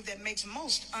type of truth that makes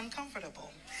most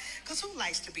uncomfortable. Because who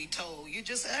likes to be told, you're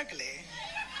just ugly?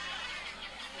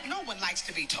 No one likes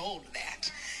to be told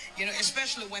that. You know,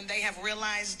 especially when they have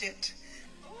realized it.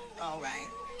 All right.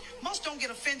 Most don't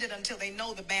get offended until they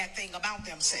know the bad thing about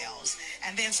themselves.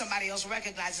 And then somebody else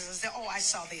recognizes and says, oh, I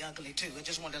saw the ugly too. I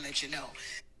just wanted to let you know.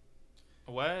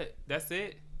 What? That's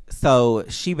it? So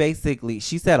she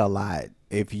said a lot.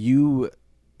 Do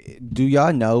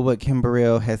y'all know what Kim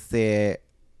Burrell has said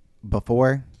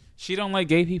before? She don't like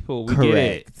gay people. We Correct.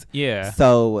 Get it. Yeah.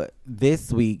 So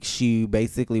this week she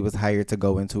basically was hired to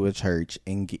go into a church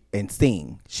and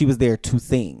sing. She was there to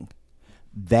sing.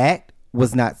 That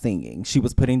was not singing. She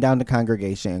was putting down the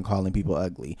congregation and calling people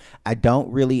ugly. I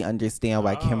don't really understand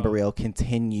why Kim Burrell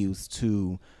continues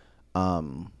to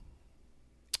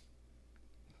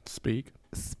speak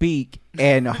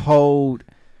and hold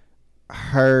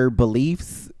her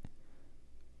beliefs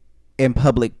in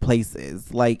public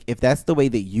places. Like, if that's the way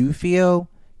that you feel,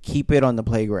 keep it on the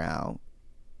playground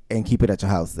and keep it at your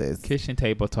houses. Kitchen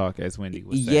table talk, as Wendy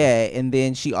was saying. Yeah, and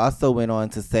then she also went on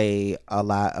to say a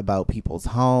lot about people's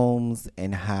homes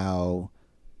and how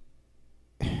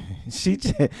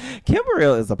Kim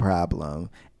Burrell is a problem.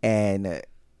 And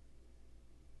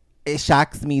it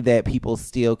shocks me that people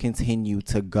still continue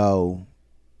to go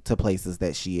to places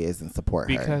that she is and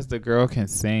support her. Because the girl can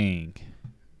sing.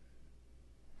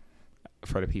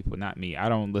 For the people, not me. I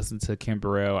don't listen to Kim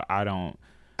Burrell.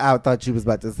 I thought you was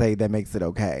about to say that makes it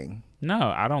okay.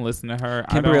 No, I don't listen to her.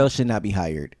 Kim Burrell should not be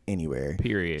hired anywhere.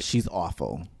 Period. She's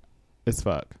awful. As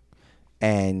fuck.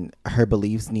 And her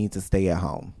beliefs need to stay at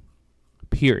home.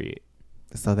 Period.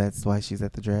 So that's why she's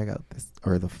at the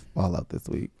the Fallout this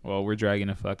week. Well, we're dragging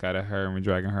the fuck out of her and we're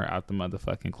dragging her out the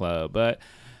motherfucking club. But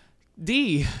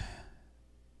D,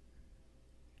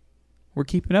 we're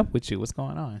keeping up with you. What's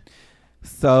going on?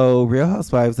 So Real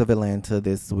Housewives of Atlanta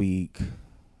this week.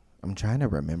 I'm trying to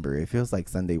remember. It feels like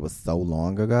Sunday was so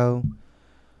long ago.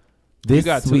 You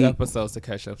got 2 episodes to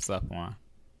catch up on.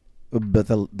 But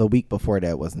the week before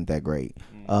that wasn't that great.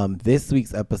 This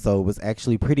week's episode was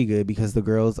actually pretty good because the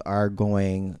girls are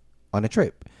going on a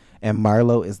trip. And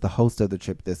Marlo is the host of the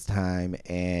trip this time.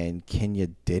 And Kenya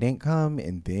didn't come.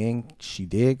 And then she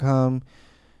did come.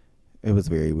 It was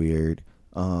very weird.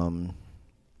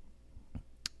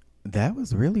 That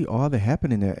was really all that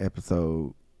happened in that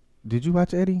episode. Did you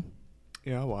watch Eddie?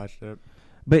 Yeah, I watched it.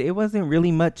 But it wasn't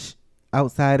really much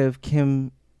outside of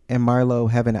Kim and Marlo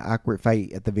having an awkward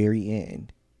fight at the very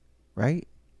end, right?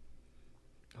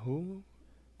 Who?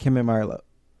 Kim and Marlo.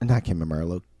 Not Kim and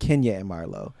Marlo. Kenya and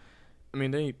Marlo. I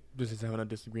mean, they just having a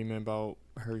disagreement about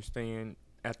her staying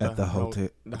at the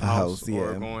house,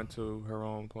 or going to her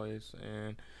own place.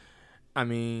 And, I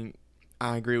mean,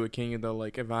 I agree with Kenya, though.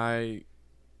 Like, if I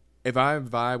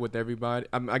vibe with everybody,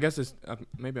 I guess it's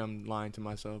maybe I'm lying to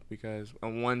myself because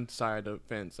on one side of the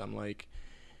fence, I'm like,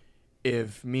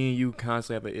 if me and you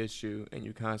constantly have an issue and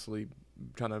you constantly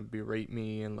trying to berate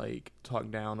me and like talk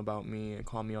down about me and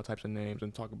call me all types of names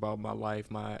and talk about my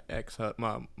life, my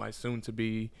my soon to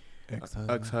be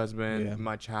ex-husband, yeah,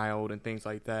 my child and things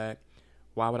like that,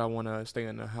 why would I want to stay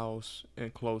in the house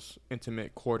in close,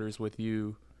 intimate quarters with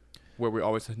you where we're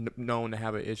always known to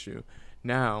have an issue?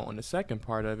 Now, on the second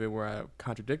part of it, where I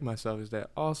contradict myself, is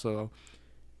that also,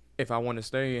 if I want to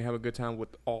stay and have a good time with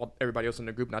everybody else in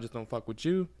the group, and I just don't fuck with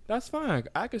you, that's fine.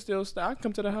 I can still stay. I can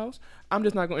come to the house. I'm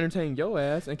just not gonna entertain your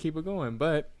ass and keep it going.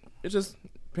 But it just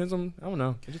depends on. I don't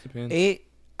know. It just depends.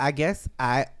 I guess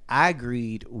I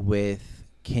agreed with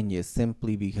Kenya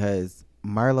simply because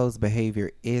Marlo's behavior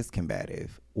is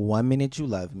combative. 1 minute you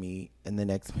love me, and the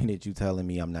next minute you telling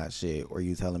me I'm not shit, or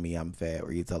you telling me I'm fat,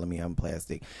 or you telling me I'm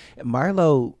plastic.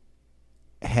 Marlo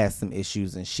has some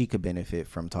issues, and she could benefit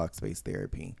from Talkspace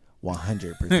therapy.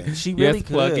 100%. She really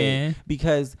could,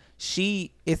 because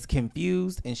she is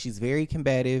confused and she's very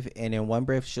combative. And in one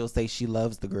breath she'll say she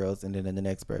loves the girls, and then in the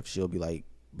next breath she'll be like,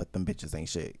 "But them bitches ain't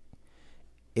shit."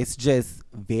 It's just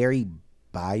very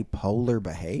bipolar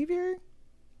behavior,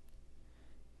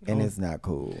 and it's not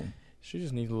cool. She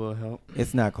just needs a little help.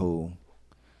 It's not cool.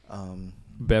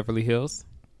 Beverly Hills.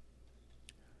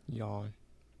 Yawn.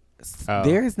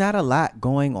 There's not a lot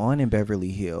going on in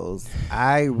Beverly Hills.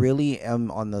 I really am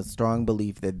on the strong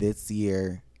belief that this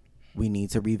year we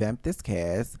need to revamp this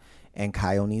cast, and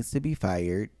Kyle needs to be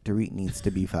fired. Dorit needs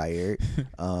to be fired.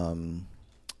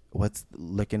 What's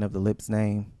licking of the lips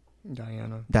name?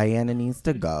 Diana needs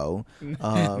to go.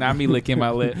 Not me licking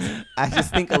my lips. I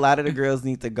just think a lot of the girls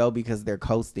need to go because they're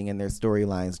coasting and their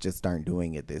storylines just aren't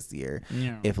doing it this year.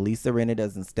 Yeah. If Lisa Rinna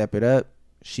doesn't step it up,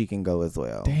 she can go as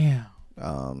well. Damn.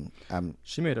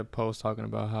 She made a post talking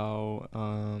about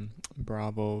how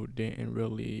Bravo didn't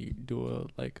really do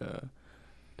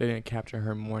they didn't capture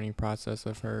her mourning process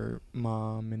of her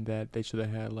mom, and that they should have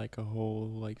had like a whole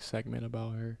like segment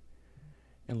about her,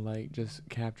 and like just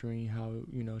capturing how,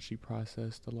 you know, she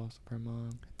processed the loss of her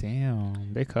mom.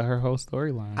 Damn, they cut her whole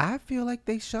storyline. I feel like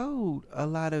they showed a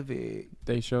lot of it.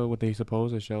 They showed what they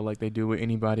supposed to show, like they do with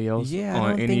anybody else. Yeah, on I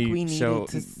don't any think we needed show.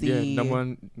 to see. Yeah, no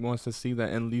one wants to see that.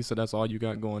 And Lisa, that's all you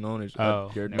got going on is never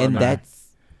And mind. that's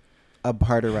a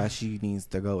part of why she needs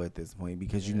to go at this point,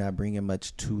 because you're not bringing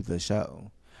much to the show.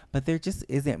 But there just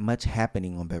isn't much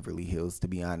happening on Beverly Hills, to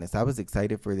be honest. I was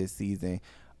excited for this season.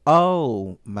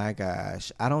 Oh my gosh.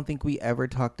 I don't think we ever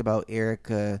talked about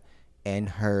Erica and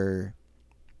her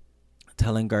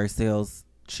telling Garcelle's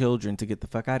children to get the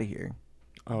fuck out of here.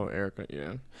 Oh, Erica,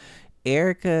 yeah.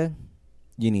 Erica,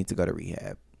 you need to go to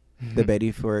rehab. The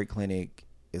Betty Ford Clinic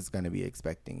is going to be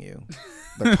expecting you.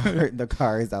 The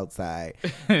car is outside.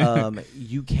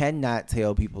 You cannot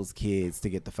tell people's kids to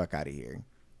get the fuck out of here,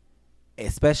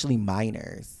 especially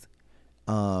minors.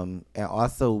 And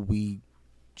also, we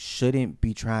shouldn't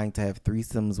be trying to have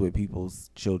threesomes with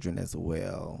people's children as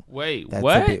well. Wait, That's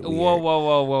what? a bit weird.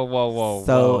 Whoa.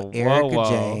 So Erica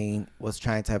Jane was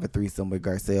trying to have a threesome with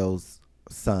Garcelle's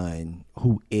son,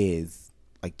 who is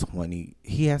like 20.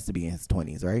 He has to be in his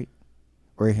 20s, right?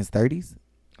 Or in his 30s?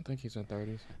 I think he's in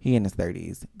 30s. He in his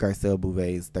 30s. Garcelle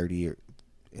Bouvet's 30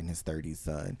 in his 30s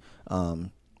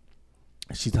son.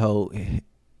 She told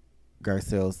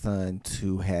Garcelle's son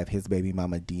to have his baby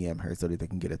mama DM her so that they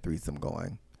can get a threesome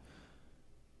going,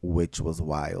 which was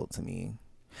wild to me.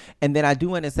 And then I do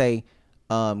want to say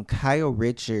Kyle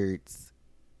Richards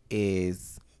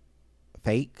is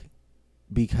fake,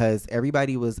 because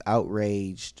everybody was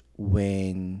outraged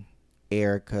when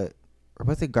Erica, or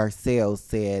was it Garcelle,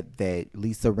 said that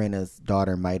Lisa Rinna's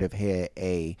daughter might have had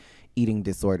a eating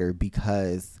disorder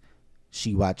because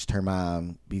she watched her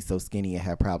mom be so skinny and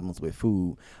have problems with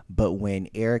food. But when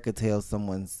Erica tells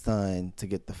someone's son to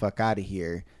get the fuck out of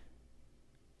here,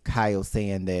 Kyle's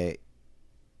saying that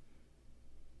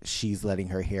she's letting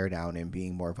her hair down and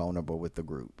being more vulnerable with the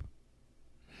group.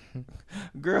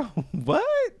 Girl,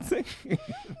 what?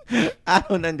 I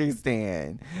don't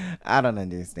understand.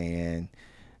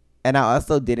 And I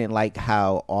also didn't like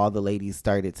how all the ladies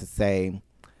started to say,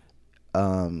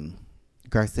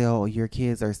 Garcelle, your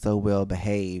kids are so well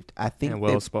behaved. I think and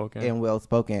well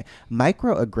spoken.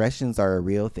 Microaggressions are a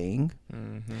real thing.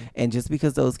 Mm-hmm. And just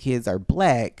because those kids are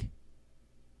black,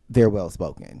 they're well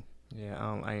spoken.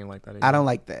 Yeah, I ain't like that either. I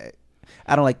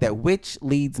don't like that, which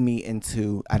leads me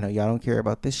into, I know y'all don't care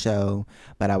about this show,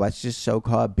 but I watched this show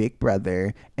called Big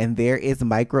Brother, and there is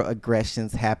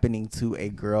microaggressions happening to a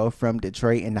girl from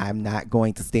Detroit, and I'm not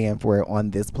going to stand for it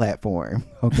on this platform,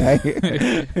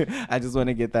 okay? I just want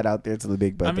to get that out there to the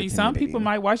Big Brother community. Some people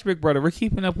might watch Big Brother. We're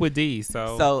keeping up with D,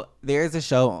 so there's a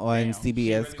show on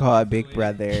CBS called Big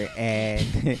Brother,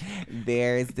 and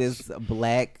there's this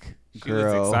black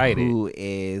girl who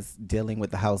is dealing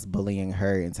with the house bullying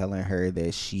her and telling her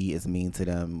that she is mean to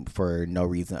them for no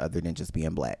reason other than just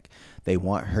being black. They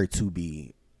want her to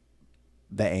be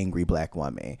the angry black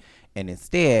woman, and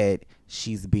instead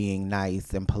she's being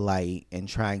nice and polite and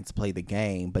trying to play the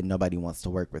game, but nobody wants to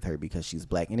work with her because she's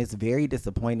black. And it's very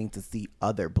disappointing to see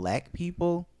other black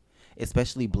people,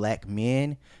 especially black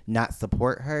men, not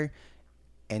support her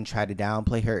and try to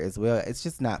downplay her as well. It's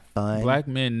just not fun. Black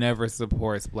men never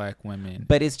supports black women.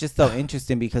 But it's just so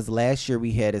interesting because last year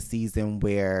we had a season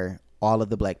where all of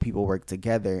the black people worked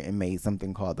together and made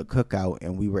something called the Cookout,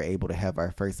 and we were able to have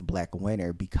our first black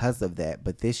winner because of that.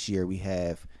 But this year we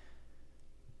have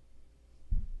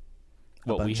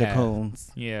a bunch of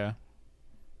coons. Yeah.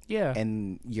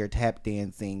 And you're tap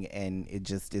dancing, and it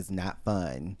just is not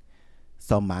fun.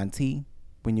 So Monty,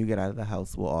 when you get out of the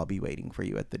house, we'll all be waiting for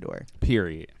you at the door.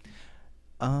 Period.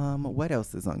 What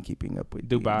else is on Keeping Up with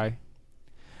Dubai?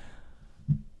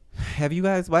 Have you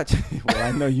guys watched? Well,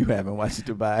 I know you haven't watched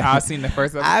Dubai. I've seen the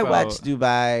first episode. I watched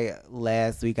Dubai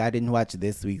last week. I didn't watch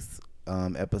this week's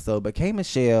episode, but K.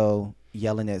 Michelle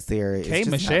yelling at Sarah. K. It's just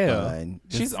Michelle, not fun.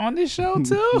 she's on this show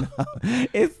too. No,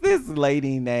 it's this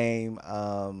lady named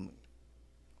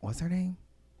what's her name?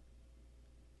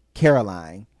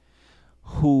 Caroline,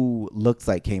 who looks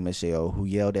like K. Michelle, who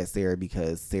yelled at Sarah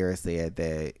because Sarah said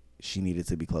that she needed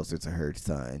to be closer to her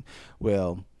son.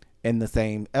 Well, in the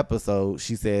same episode,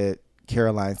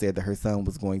 Caroline said that her son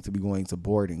was going to be going to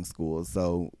boarding school.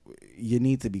 So you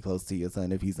need to be close to your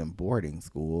son if he's in boarding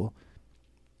school.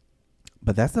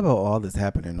 But that's about all that's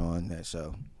happening on that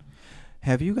show.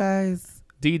 Have you guys...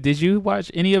 D, did you watch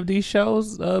any of these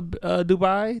shows,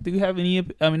 Dubai? Do you have any...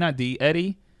 I mean, not D,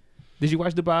 Eddie. Did you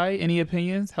watch Dubai? Any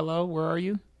opinions? Hello, where are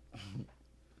you?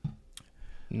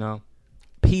 No.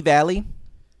 P-Valley?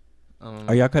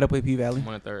 Are y'all caught up with P-Valley? I'm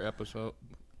on the 3rd episode.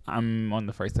 I'm on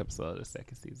the 1st episode of the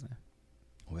 2nd season.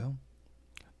 Well,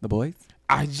 the boys?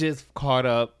 I just caught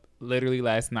up literally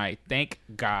last night. Thank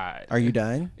God. Are you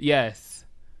done? Yes.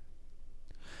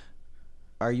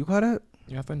 Are you caught up?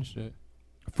 Yeah, I finished it.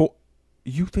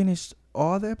 You finished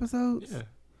all the episodes? Yeah.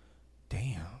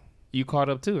 Damn. You caught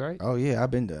up too, right? Oh, yeah,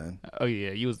 I've been done. Oh, yeah,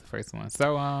 you was the first one.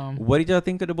 So, what did y'all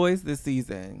think of the boys this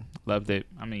season? loved it.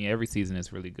 I mean, every season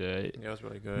is really good. Yeah, it was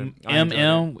really good.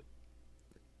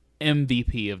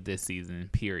 MVP of this season,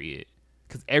 period.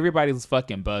 Because everybody was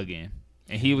fucking bugging.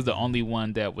 And he was the only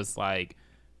one that was like,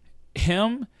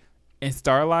 him and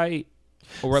Starlight.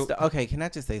 Okay, can I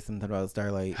just say something about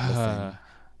Starlight? Listen,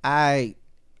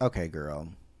 okay, girl.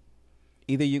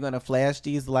 Either you're going to flash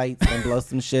these lights and blow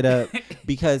some shit up.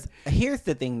 Because here's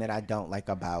the thing that I don't like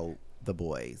about the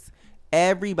boys.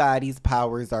 Everybody's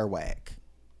powers are whack.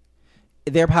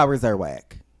 Their powers are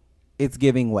whack. It's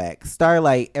giving whack.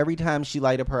 Starlight, every time she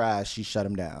light up her eyes, she shut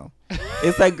him down.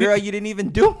 It's like, girl, you didn't even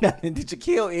do nothing. Did you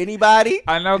kill anybody?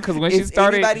 I know, because when she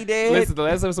started, anybody dead? Listen, the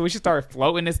last episode when she started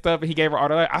floating and stuff, and he gave her all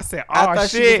the light, I said, "Oh I thought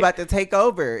shit!" she was about to take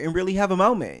over and really have a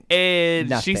moment. And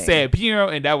Nothing. she said,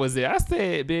 and that was it. I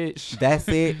said, "Bitch, that's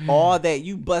it." All that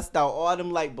you bust out all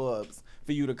them light bulbs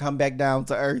for you to come back down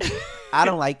to earth. I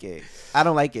don't like it.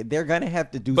 They're gonna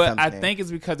have to do something. But I think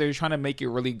it's because they're trying to make it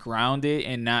really grounded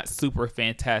and not super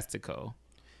fantastical.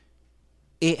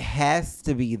 It has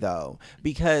to be though,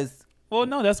 because well,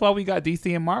 no, that's why we got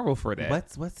DC and Marvel for that.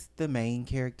 What's the main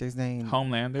character's name?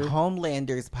 Homelander.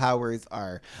 Homelander's powers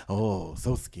are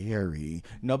so scary.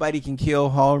 Nobody can kill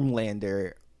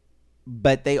Homelander,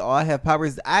 but they all have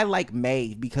powers. I like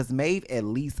Maeve because Maeve at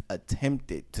least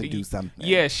attempted to do something.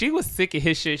 Yeah, she was sick of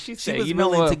his shit. She said, was "You know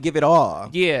willing what? to give it all."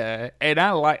 Yeah, and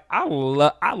I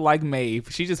like Maeve.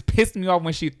 She just pissed me off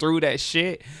when she threw that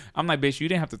shit. I'm like, bitch, you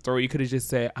didn't have to throw it. You could have just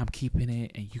said, "I'm keeping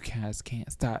it, and you guys can't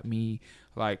stop me."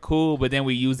 Like, cool, but then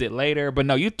we use it later. But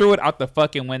no, you threw it out the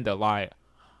fucking window. Like,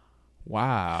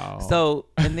 wow. So,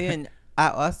 and then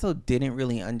I also didn't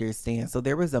really understand. So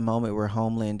there was a moment where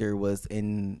Homelander was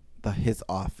in his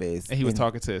office. And he was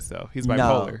talking to himself. He's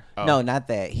bipolar. No, not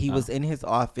that. He was in his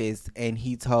office and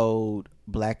he told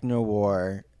Black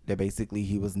Noir that basically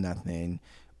he was nothing.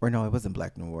 Or no, it wasn't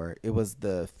Black Noir. It was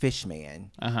the fish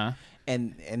man. Uh-huh.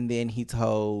 And then he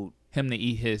told him to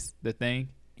eat the thing.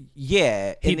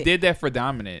 Yeah. He did that for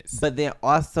dominance. But then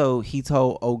also he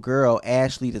told old girl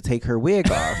Ashley to take her wig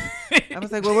off. I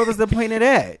was like, well, what was the point of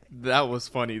that? That was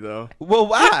funny though. Well,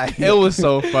 why? It was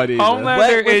so funny. What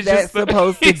was that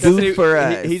supposed to do for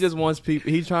us? He just wants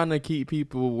people. He's trying to keep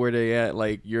people where they at.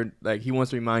 Like he wants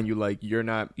to remind you, like you're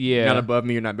not above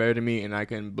me, you're not better than me, and I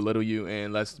can belittle you.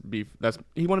 And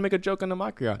he want to make a joke and a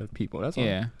mockery out of people. That's all.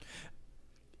 Yeah.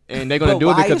 And they're gonna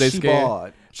do it because they're scared.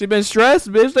 Bald? She been stressed,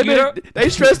 bitch. They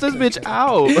stressed this bitch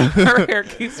out. Her hair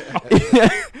keeps falling.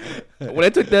 When they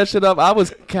took that shit up, I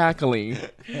was cackling.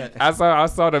 I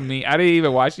saw the meme. I didn't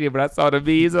even watch it, but I saw the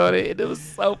memes on it, and it was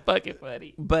so fucking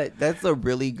funny. But that's a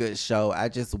really good show. I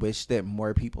just wish that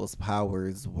more people's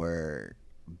powers were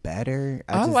better.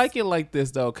 I like it like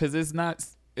this though, because it's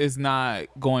not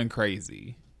going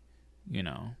crazy. You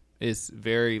know, it's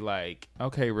very like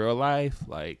real life.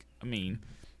 Like, I mean.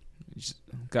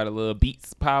 Got a little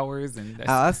Beats powers, and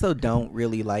I also don't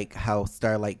really like how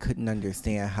Starlight couldn't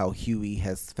understand how Huey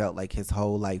has felt like his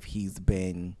whole life he's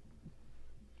been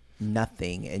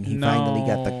nothing, and he finally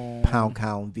got the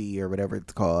pound V or whatever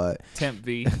it's called, Temp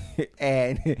V,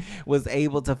 and was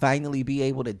able to finally be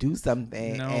able to do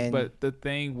something. But the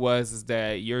thing was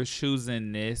that you're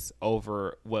choosing this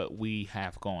over what we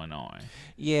have going on.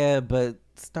 Yeah, but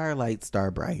Starlight,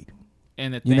 Starbright.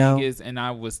 And the thing is, and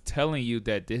I was telling you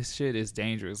that this shit is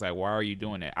dangerous. Like, why are you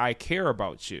doing that? I care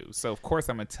about you. So, of course,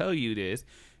 I'm going to tell you this.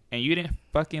 and you didn't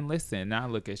fucking listen. Now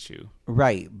look at you.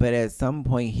 Right, but at some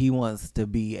point he wants to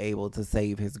be able to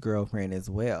save his girlfriend as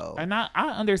well. And I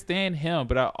understand him,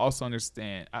 but I also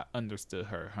understood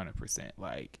her 100%.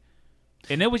 Like,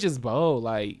 and it was just bold.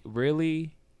 Like,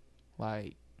 really,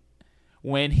 like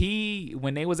when they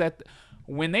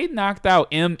knocked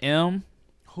out MM.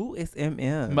 Who is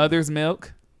MM? Mother's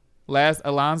Milk, Last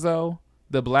Alonzo,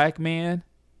 the black man.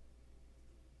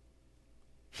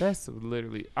 That's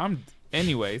literally.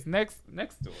 Anyways, next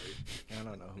story. I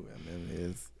don't know who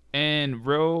MM is. And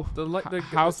Real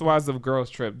Housewives of Girls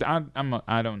Trip. I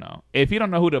don't know. If you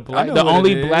don't know who the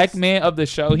only black man of the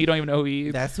show, he don't even know who he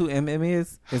is. That's who MM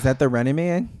is? Is that the running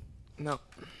man? No.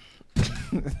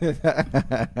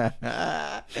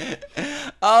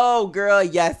 Oh, girl,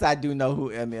 yes, I do know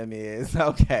who MM is.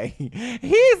 Okay.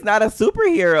 He's not a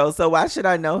superhero, so why should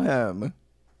I know him?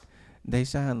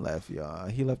 Deshaun left, y'all.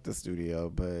 He left the studio,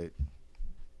 but...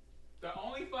 The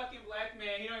only fucking black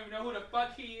man, he don't even know who the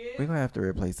fuck he is. We're going to have to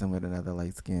replace him with another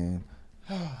light-skinned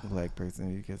black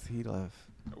person because he left.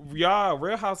 Y'all,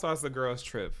 Real Housewives of Girls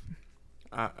Trip.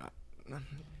 I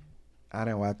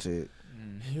didn't watch it.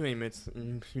 You ain't meant.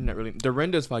 You're not really.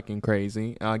 Dorinda's fucking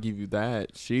crazy. I'll give you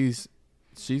that. She's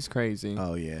crazy.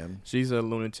 Oh yeah. She's a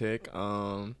lunatic.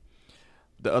 The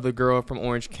other girl from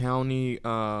Orange County.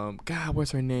 God, what's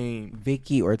her name?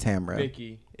 Vicky or Tamra?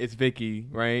 Vicky. It's Vicky,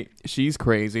 right? She's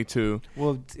crazy too.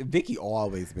 Well, Vicky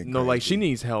always been. No, crazy. like she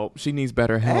needs help. She needs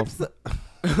better help.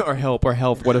 or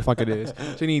health, what the fuck it is.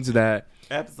 She needs that.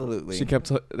 Absolutely. She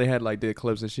kept. They had like did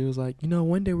clips, and she was like,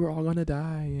 one day we're all gonna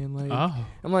die, and like,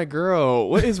 I'm like, girl,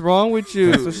 what is wrong with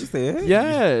you? That's what she said.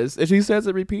 Yes, and she says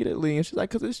it repeatedly, and she's like,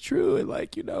 because it's true, and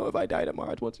like, if I die tomorrow,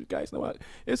 I just want you guys to know.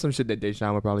 It's some shit that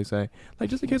Deshaun would probably say, like,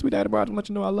 just in case we die tomorrow, I just want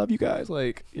you to know I love you guys.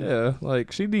 Like, yeah,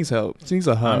 like she needs help. She needs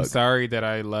a hug. I'm sorry that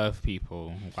I love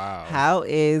people. Wow. How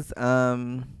is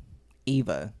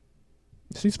Eva?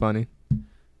 She's funny.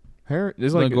 Her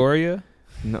is like Longoria?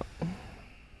 No.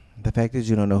 The fact that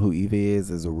you don't know who Eva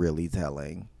is really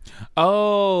telling.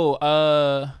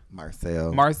 Oh,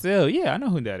 Marcel. Yeah, I know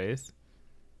who that is.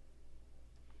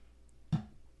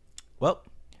 Well,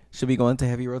 should we go into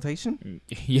heavy rotation?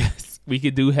 Yes, we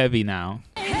could do heavy now.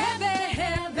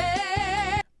 Heavy.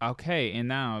 Okay, and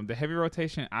now the heavy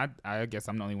rotation. I guess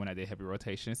I'm the only one that did heavy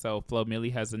rotation. So Flo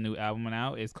Milli has a new album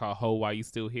out. It's called Ho Why You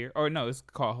Still Here? Or no, it's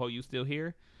called Ho You Still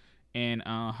Here? And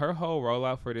her whole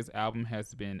rollout for this album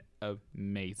has been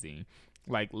amazing.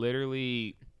 Like,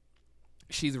 literally,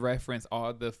 she's referenced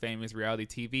all the famous reality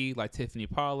TV, like Tiffany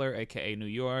Pollard, a.k.a. New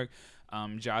York,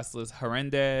 Jocelyn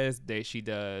Hernandez. She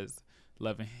does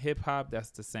Love and Hip Hop.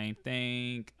 That's the same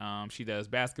thing. She does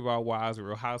Basketball Wives,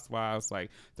 Real Housewives. Like,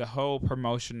 the whole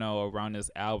promotional around this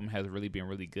album has really been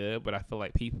really good, but I feel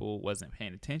like people wasn't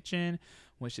paying attention,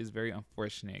 which is very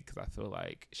unfortunate because I feel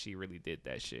like she really did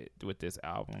that shit with this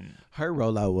album. Her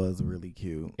rollout was really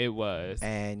cute. It was.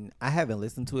 And I haven't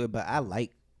listened to it, but I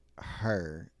like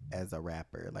her as a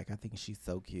rapper. Like, I think she's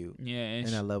so cute. Yeah.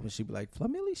 And I love when she be like, Flo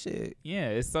Milli shit. Yeah,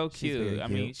 it's so cute. I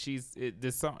mean,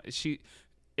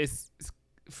 it's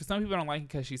for some people, I don't like it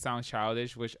because she sounds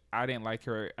childish, which I didn't like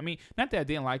her. I mean, not that I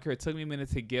didn't like her. It took me a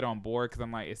minute to get on board because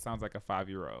I'm like, it sounds like a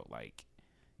 5-year-old. Like,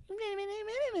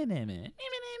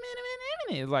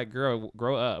 it's like, girl,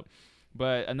 grow up.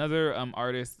 But another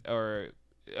artist or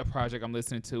a project I'm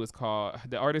listening to is called,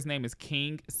 the artist's name is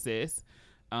King Sis,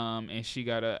 and she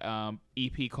got a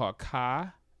EP called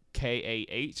Kah,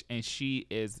 K-A-H, and she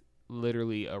is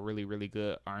literally a really, really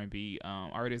good R&B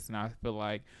artist, and I feel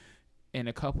like in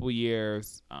a couple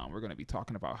years we're going to be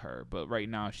talking about her, but right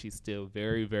now she's still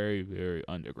very, very, very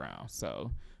underground.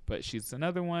 So, but she's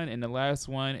another one. And the last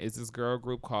one is this girl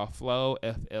group called Flo,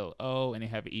 F-L-O, and they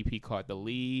have an EP called The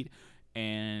Lead,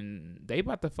 and they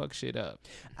about to fuck shit up.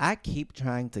 I keep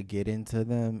trying to get into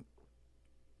them.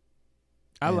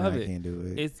 I love it. I can't do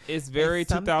it. It's very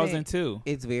 2002.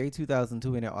 It's very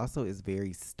 2002, and it also is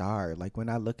very Star. Like, when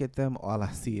I look at them, all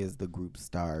I see is the group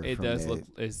Star. It does look.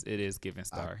 It is giving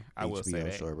Star. I will say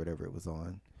that. Or whatever it was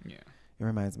on. Yeah. It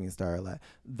reminds me of Star a lot.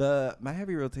 My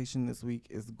heavy rotation this week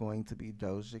is going to be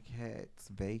Doja Cat's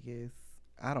Vegas.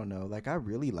 I don't know. Like, I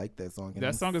really like that song. And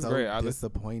that song is great. I'm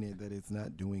disappointed that it's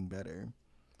not doing better.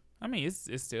 I mean,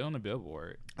 it's still on the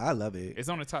Billboard. I love it. It's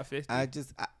on the top 50.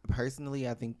 Personally,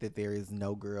 I think that there is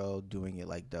no girl doing it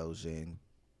like Doja,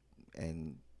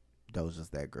 and Doja's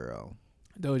that girl.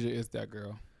 Doja is that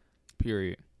girl.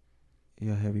 Period.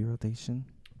 Your heavy rotation?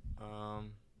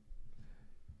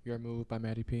 Your Move by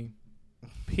Maddie P.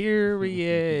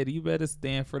 Period. You better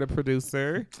stand for the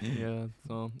producer. Yeah.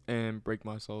 So, and Break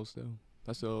My Soul still.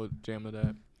 That's still jam of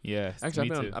that. Yes.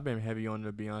 Actually, I've been heavy on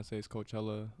the Beyonce's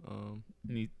Coachella.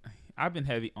 I've been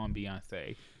heavy on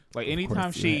Beyonce. Like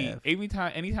anytime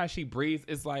she breathes,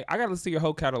 it's like I gotta listen to your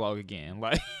whole catalog again.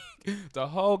 Like the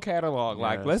whole catalog. Yes.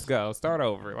 Like let's go, start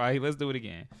over. Like let's do it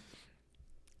again.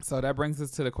 So that brings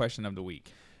us to the question of the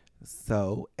week.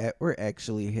 So Edward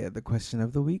actually had the question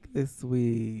of the week this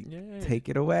week. Yay. Take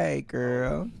it away,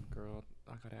 girl. Girl,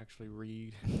 I gotta actually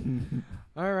read.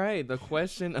 All right, the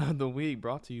question of the week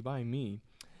brought to you by me.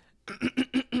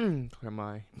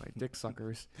 my dick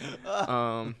suckers.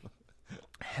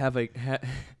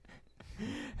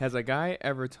 Has a guy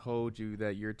ever told you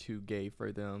that you're too gay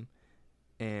for them?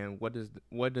 And what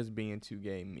does being too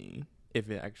gay mean,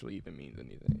 if it actually even means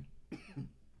anything?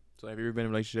 So have you ever been in a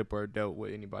relationship or dealt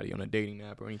with anybody on a dating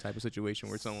app or any type of situation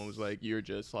where someone was like, you're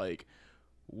just like,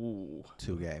 ooh,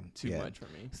 too gay, too much for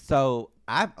me? So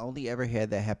I've only ever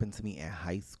had that happen to me in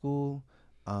high school.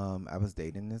 I was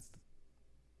dating this.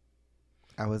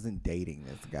 I wasn't dating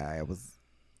this guy. I was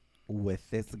with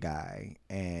this guy,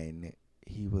 and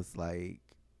he was like,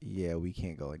 yeah, we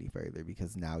can't go any further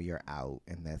because now you're out,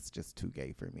 and that's just too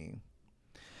gay for me.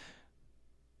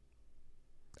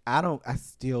 I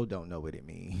still don't know what it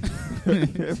means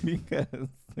because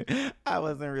I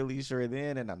wasn't really sure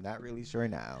then, and I'm not really sure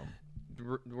now.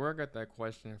 Where I got that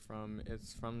question from,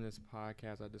 it's from this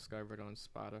podcast I discovered on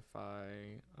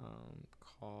Spotify,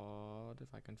 called,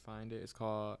 if I can find it, it's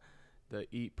called the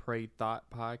Eat, Pray, Thought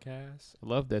podcast. I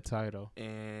love that title.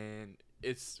 And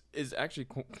it's actually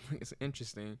it's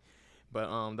interesting, but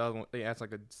that was one, they asked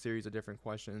like a series of different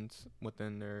questions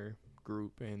within their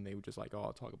group, and they would just like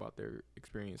all talk about their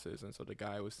experiences. And so the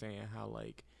guy was saying how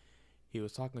like he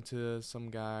was talking to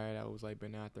some guy that was like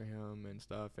been after him and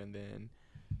stuff, and then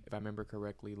if I remember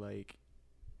correctly, like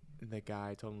the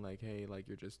guy told him like, hey, like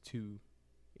you're just too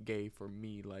gay for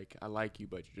me, like I like you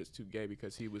but you're just too gay,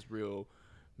 because he was real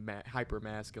hyper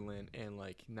masculine and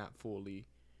like not fully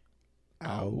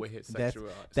out with his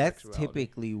sexuality. That's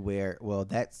typically where, well,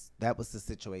 that was the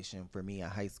situation for me in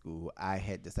high school. I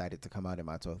had decided to come out in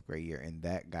my 12th grade year, and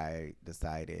that guy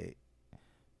decided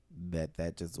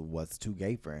that just was too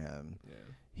gay for him. Yeah.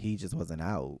 He just wasn't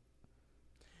out.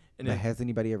 And but has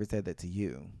anybody ever said that to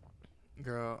you?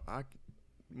 Girl,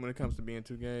 when it comes to being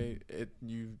too gay,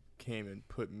 you came and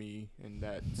put me in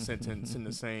that sentence in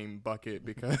the same bucket,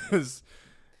 because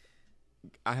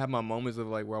I have my moments of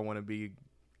like where I want to be.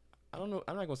 I don't know.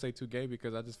 I'm not gonna say too gay,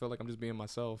 because I just feel like I'm just being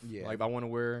myself. Yeah. Like if I want to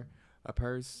wear a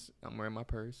purse, I'm wearing my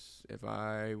purse. If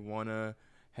I want to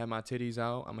have my titties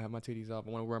out, I'm gonna have my titties out. If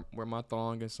I want to wear my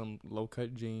thong and some low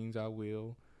cut jeans, I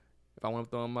will. If I want to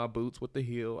throw on my boots with the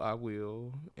heel, I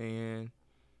will. And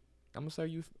I'm gonna serve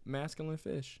you masculine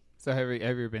fish. So have you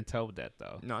ever been told that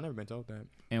though? No, I've never been told that.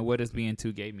 And what does being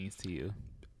too gay means to you?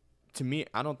 To me,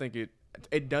 I don't think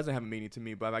it doesn't have a meaning to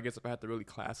me, but I guess if I had to really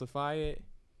classify it,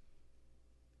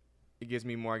 it gives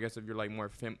me more, I guess, if you're like more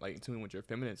like in tune with your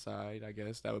feminine side, I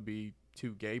guess that would be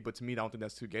too gay. But to me, I don't think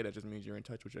that's too gay. That just means you're in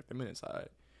touch with your feminine side.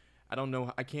 I don't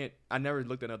know. I never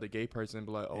looked at another gay person and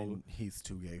be like, oh, and he's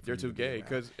too gay. You're too gay,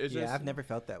 because it's just. Yeah, I've never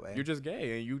felt that way. You're just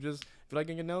gay, and you just feel like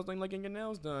getting your nails done, like getting your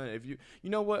nails done. If you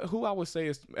know what, who I would say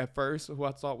is at first who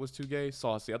I thought was too gay,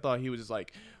 Saucy. I thought he was just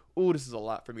like, ooh, this is a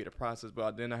lot for me to process.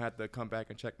 But then I had to come back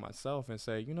and check myself and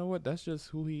say, you know what, that's just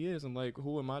who he is. And like,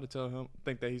 who am I to tell him,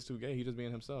 think that he's too gay? He's just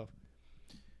being himself.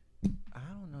 I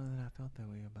don't know that I felt that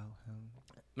way about him.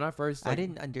 When I first, I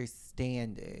didn't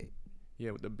understand it.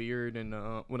 Yeah, with the beard and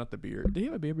well, not the beard. Did he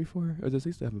have a beard before, or does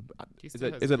he still have a?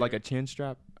 Is it like a chin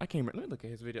strap? I can't remember. Let me look at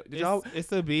his video.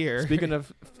 It's a beard. Speaking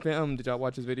of film, did y'all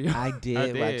watch his video? I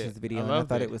did watch his video, and I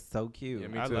thought it was so cute. Yeah,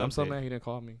 me too. I'm so mad he didn't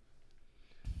call me.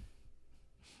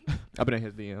 I've been in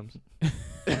his DMs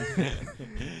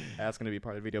asking to be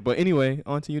part of the video. But anyway,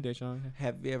 on to you, Deshaun.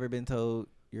 Have you ever been told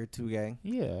you're too gay?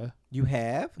 Yeah. You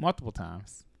have? Multiple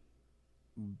times.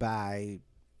 By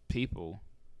people.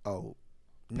 Oh.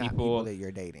 Not people that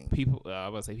you're dating. People, I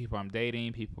would say people I'm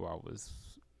dating, people I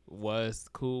was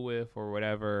cool with or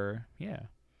whatever. Yeah.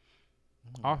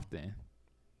 Often.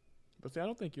 But see, I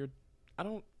don't think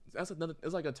that's another,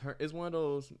 it's like it's one of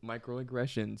those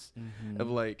microaggressions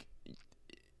of like,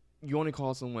 you only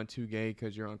call someone too gay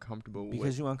because you're uncomfortable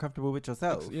you're uncomfortable with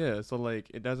yourself. Yeah, so like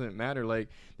it doesn't matter. Like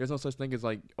there's no such thing as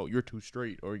like, oh, you're too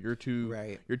straight, or you're too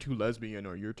lesbian,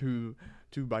 or you're too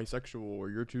bisexual,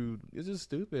 or you're too. It's just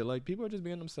stupid. Like people are just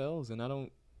being themselves, and I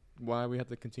don't why we have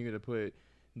to continue to put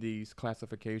these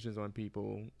classifications on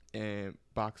people and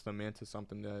box them into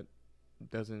something that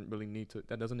doesn't really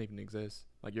that doesn't even exist.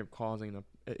 Like you're causing an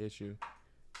issue.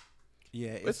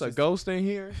 Yeah, it's a ghost in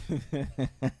here.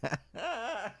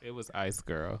 It was Ice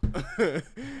Girl.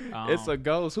 It's a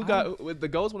ghost. Who got with the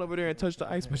ghost went over there and touched the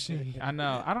ice machine? I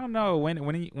know. I don't know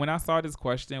when I saw this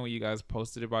question when you guys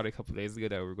posted about it a couple of days ago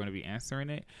that we were going to be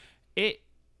answering it.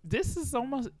 It's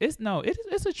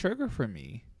a trigger for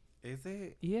me. Is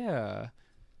it? Yeah.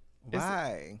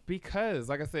 Why? Because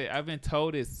like I said, I've been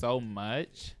told it so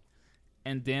much,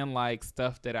 and then like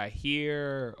stuff that I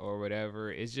hear or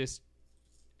whatever, it just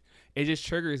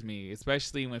triggers me,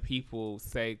 especially when people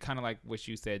say kind of like what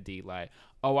you said, D, like,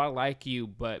 oh, I like you,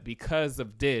 but because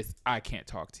of this, I can't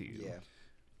talk to you. Yeah.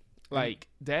 Like,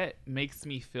 that makes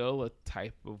me feel a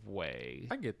type of way.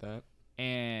 I get that.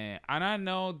 And I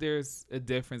know there's a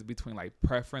difference between, like,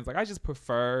 preference. Like, I just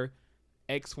prefer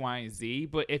X, Y, and Z.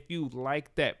 But if you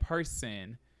like that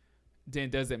person, then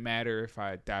it doesn't matter if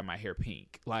I dye my hair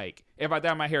pink. Like, if I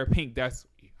dye my hair pink, I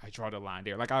draw the line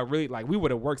there. Like, I really, like, we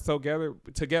would have worked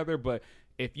together, but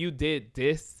if you did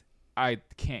this, I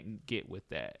can't get with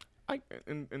that. I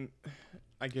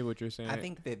get what you're saying. I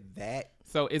think that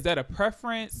So is that a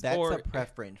preference? that's a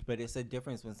preference, but it's a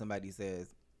difference when somebody says,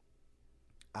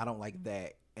 I don't like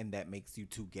that, and that makes you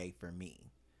too gay for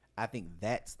me. I think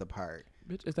that's the part.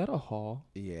 Bitch, is that a hall?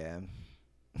 Yeah.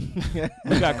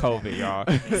 We got COVID, y'all.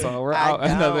 So we're out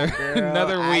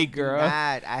another week, girl.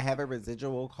 I have a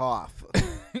residual cough.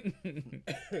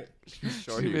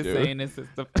 Sure She you been do. saying this since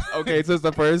the Okay, since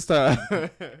the first time.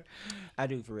 I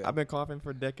do, for real. I've been coughing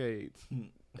for decades.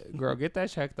 girl. Get that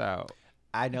checked out.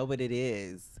 I know what it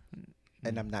is,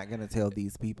 and I'm not going to tell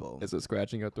these people. Is it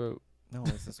scratching your throat? No,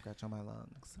 it's a scratch on my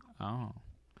lungs. Oh,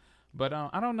 but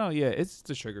I don't know. Yeah, it's just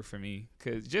a trigger for me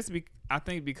I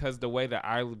think because the way that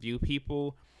I view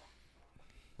people,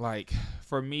 like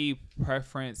for me,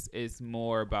 preference is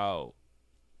more about.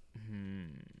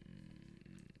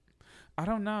 I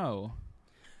don't know.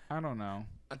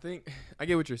 I think I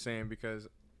get what you're saying because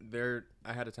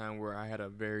I had a time where I had a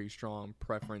very strong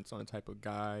preference on the type of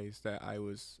guys that I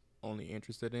was only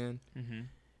interested in. Mm-hmm.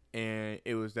 And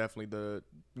it was definitely the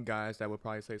guys that would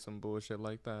probably say some bullshit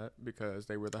like that because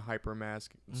they were the hyper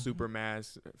mask, super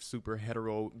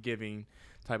hetero giving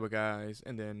type of guys.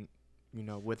 And then,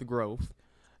 with growth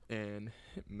and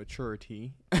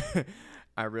maturity,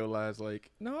 I realized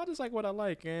like, no, I just like what I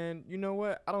like. And you know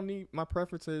what? I don't need my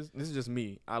preferences. This is just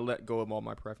me. I let go of all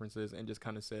my preferences and just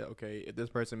kind of said, okay, if this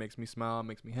person makes me smile,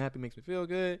 makes me happy, makes me feel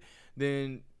good,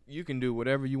 then you can do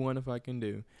whatever you want if I can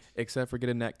do, except for get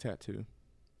a neck tattoo.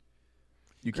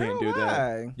 You can't do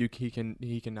that.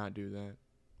 He cannot do that.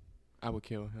 I would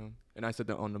kill him. And I said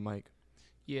that on the mic.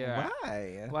 Yeah.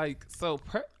 Why? Like so.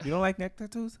 You don't like neck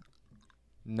tattoos?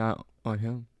 Not on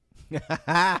him. Go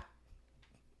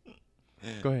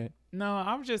ahead. No,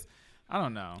 I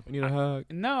don't know. You need a hug?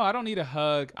 No, I don't need a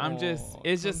hug.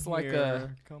 It's just like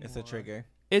it's a trigger.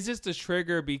 It's just a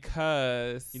trigger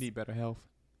because you need better health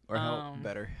or help.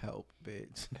 Better help,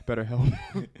 bitch. Better help.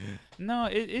 No,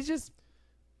 it's just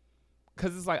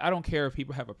because it's like I don't care if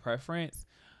people have a preference,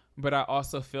 but I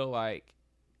also feel like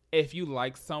if you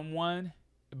like someone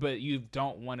but you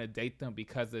don't want to date them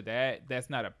because of that, that's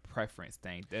not a preference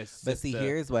thing.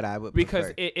 Here's what I would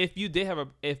because prefer.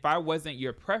 if I wasn't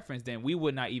your preference, then we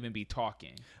would not even be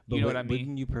talking. But you know what I mean?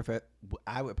 Wouldn't you prefer?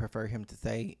 I would prefer him to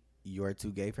say you're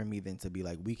too gay for me than to be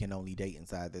like we can only date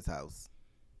inside this house.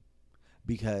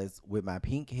 Because with my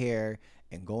pink hair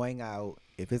and going out,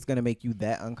 if it's gonna make you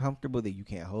that uncomfortable that you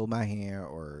can't hold my hand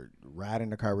or ride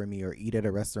in the car with me or eat at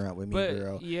a restaurant with me,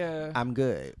 girl, yeah, I'm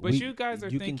good. But you guys are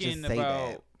thinking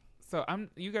about. So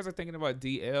you guys are thinking about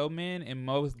DL men, and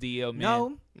most DL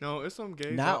men. No, it's some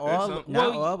gays. Not always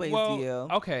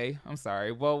DL. Okay, I'm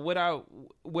sorry. Well, what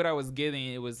I was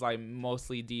getting, it was like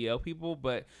mostly DL people,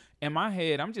 but in my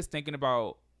head, I'm just thinking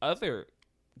about other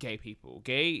gay people.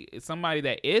 Somebody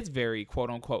that is very quote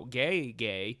unquote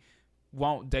gay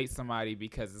won't date somebody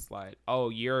because it's like, oh,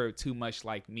 you're too much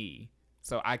like me,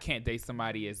 so I can't date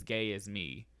somebody as gay as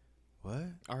me. What?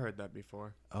 I heard that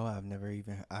before. Oh, I've never heard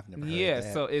that.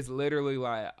 Yeah, so it's literally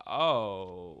like,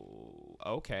 oh,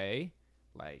 okay.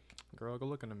 Like, girl, go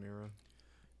look in the mirror.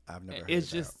 I've never heard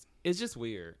it's just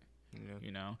weird.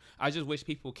 Yeah. I just wish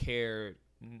people cared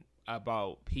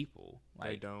about people. Like,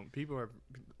 they don't.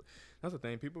 That's the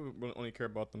thing. People only care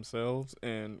about themselves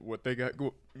and what they got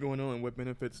going on and what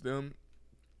benefits them.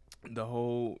 The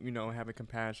whole, having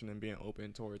compassion and being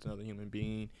open towards another human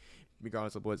being,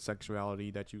 regardless of what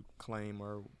sexuality that you claim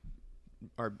or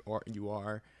you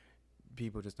are,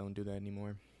 people just don't do that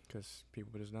anymore because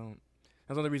people just don't.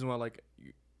 That's the only reason why,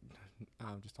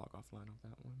 I'll just talk offline on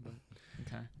that one. But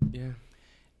okay. Yeah.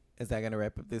 Is that going to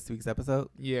wrap up this week's episode?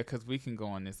 Yeah, because we can go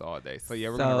on this all day. So, yeah,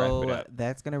 we're going to wrap it up.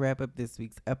 That's going to wrap up this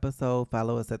week's episode.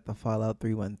 Follow us at the Fallout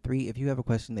 313. If you have a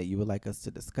question that you would like us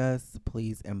to discuss,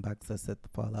 please inbox us at the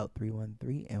Fallout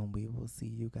 313, and we will see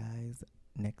you guys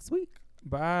next week.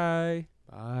 Bye.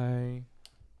 Bye.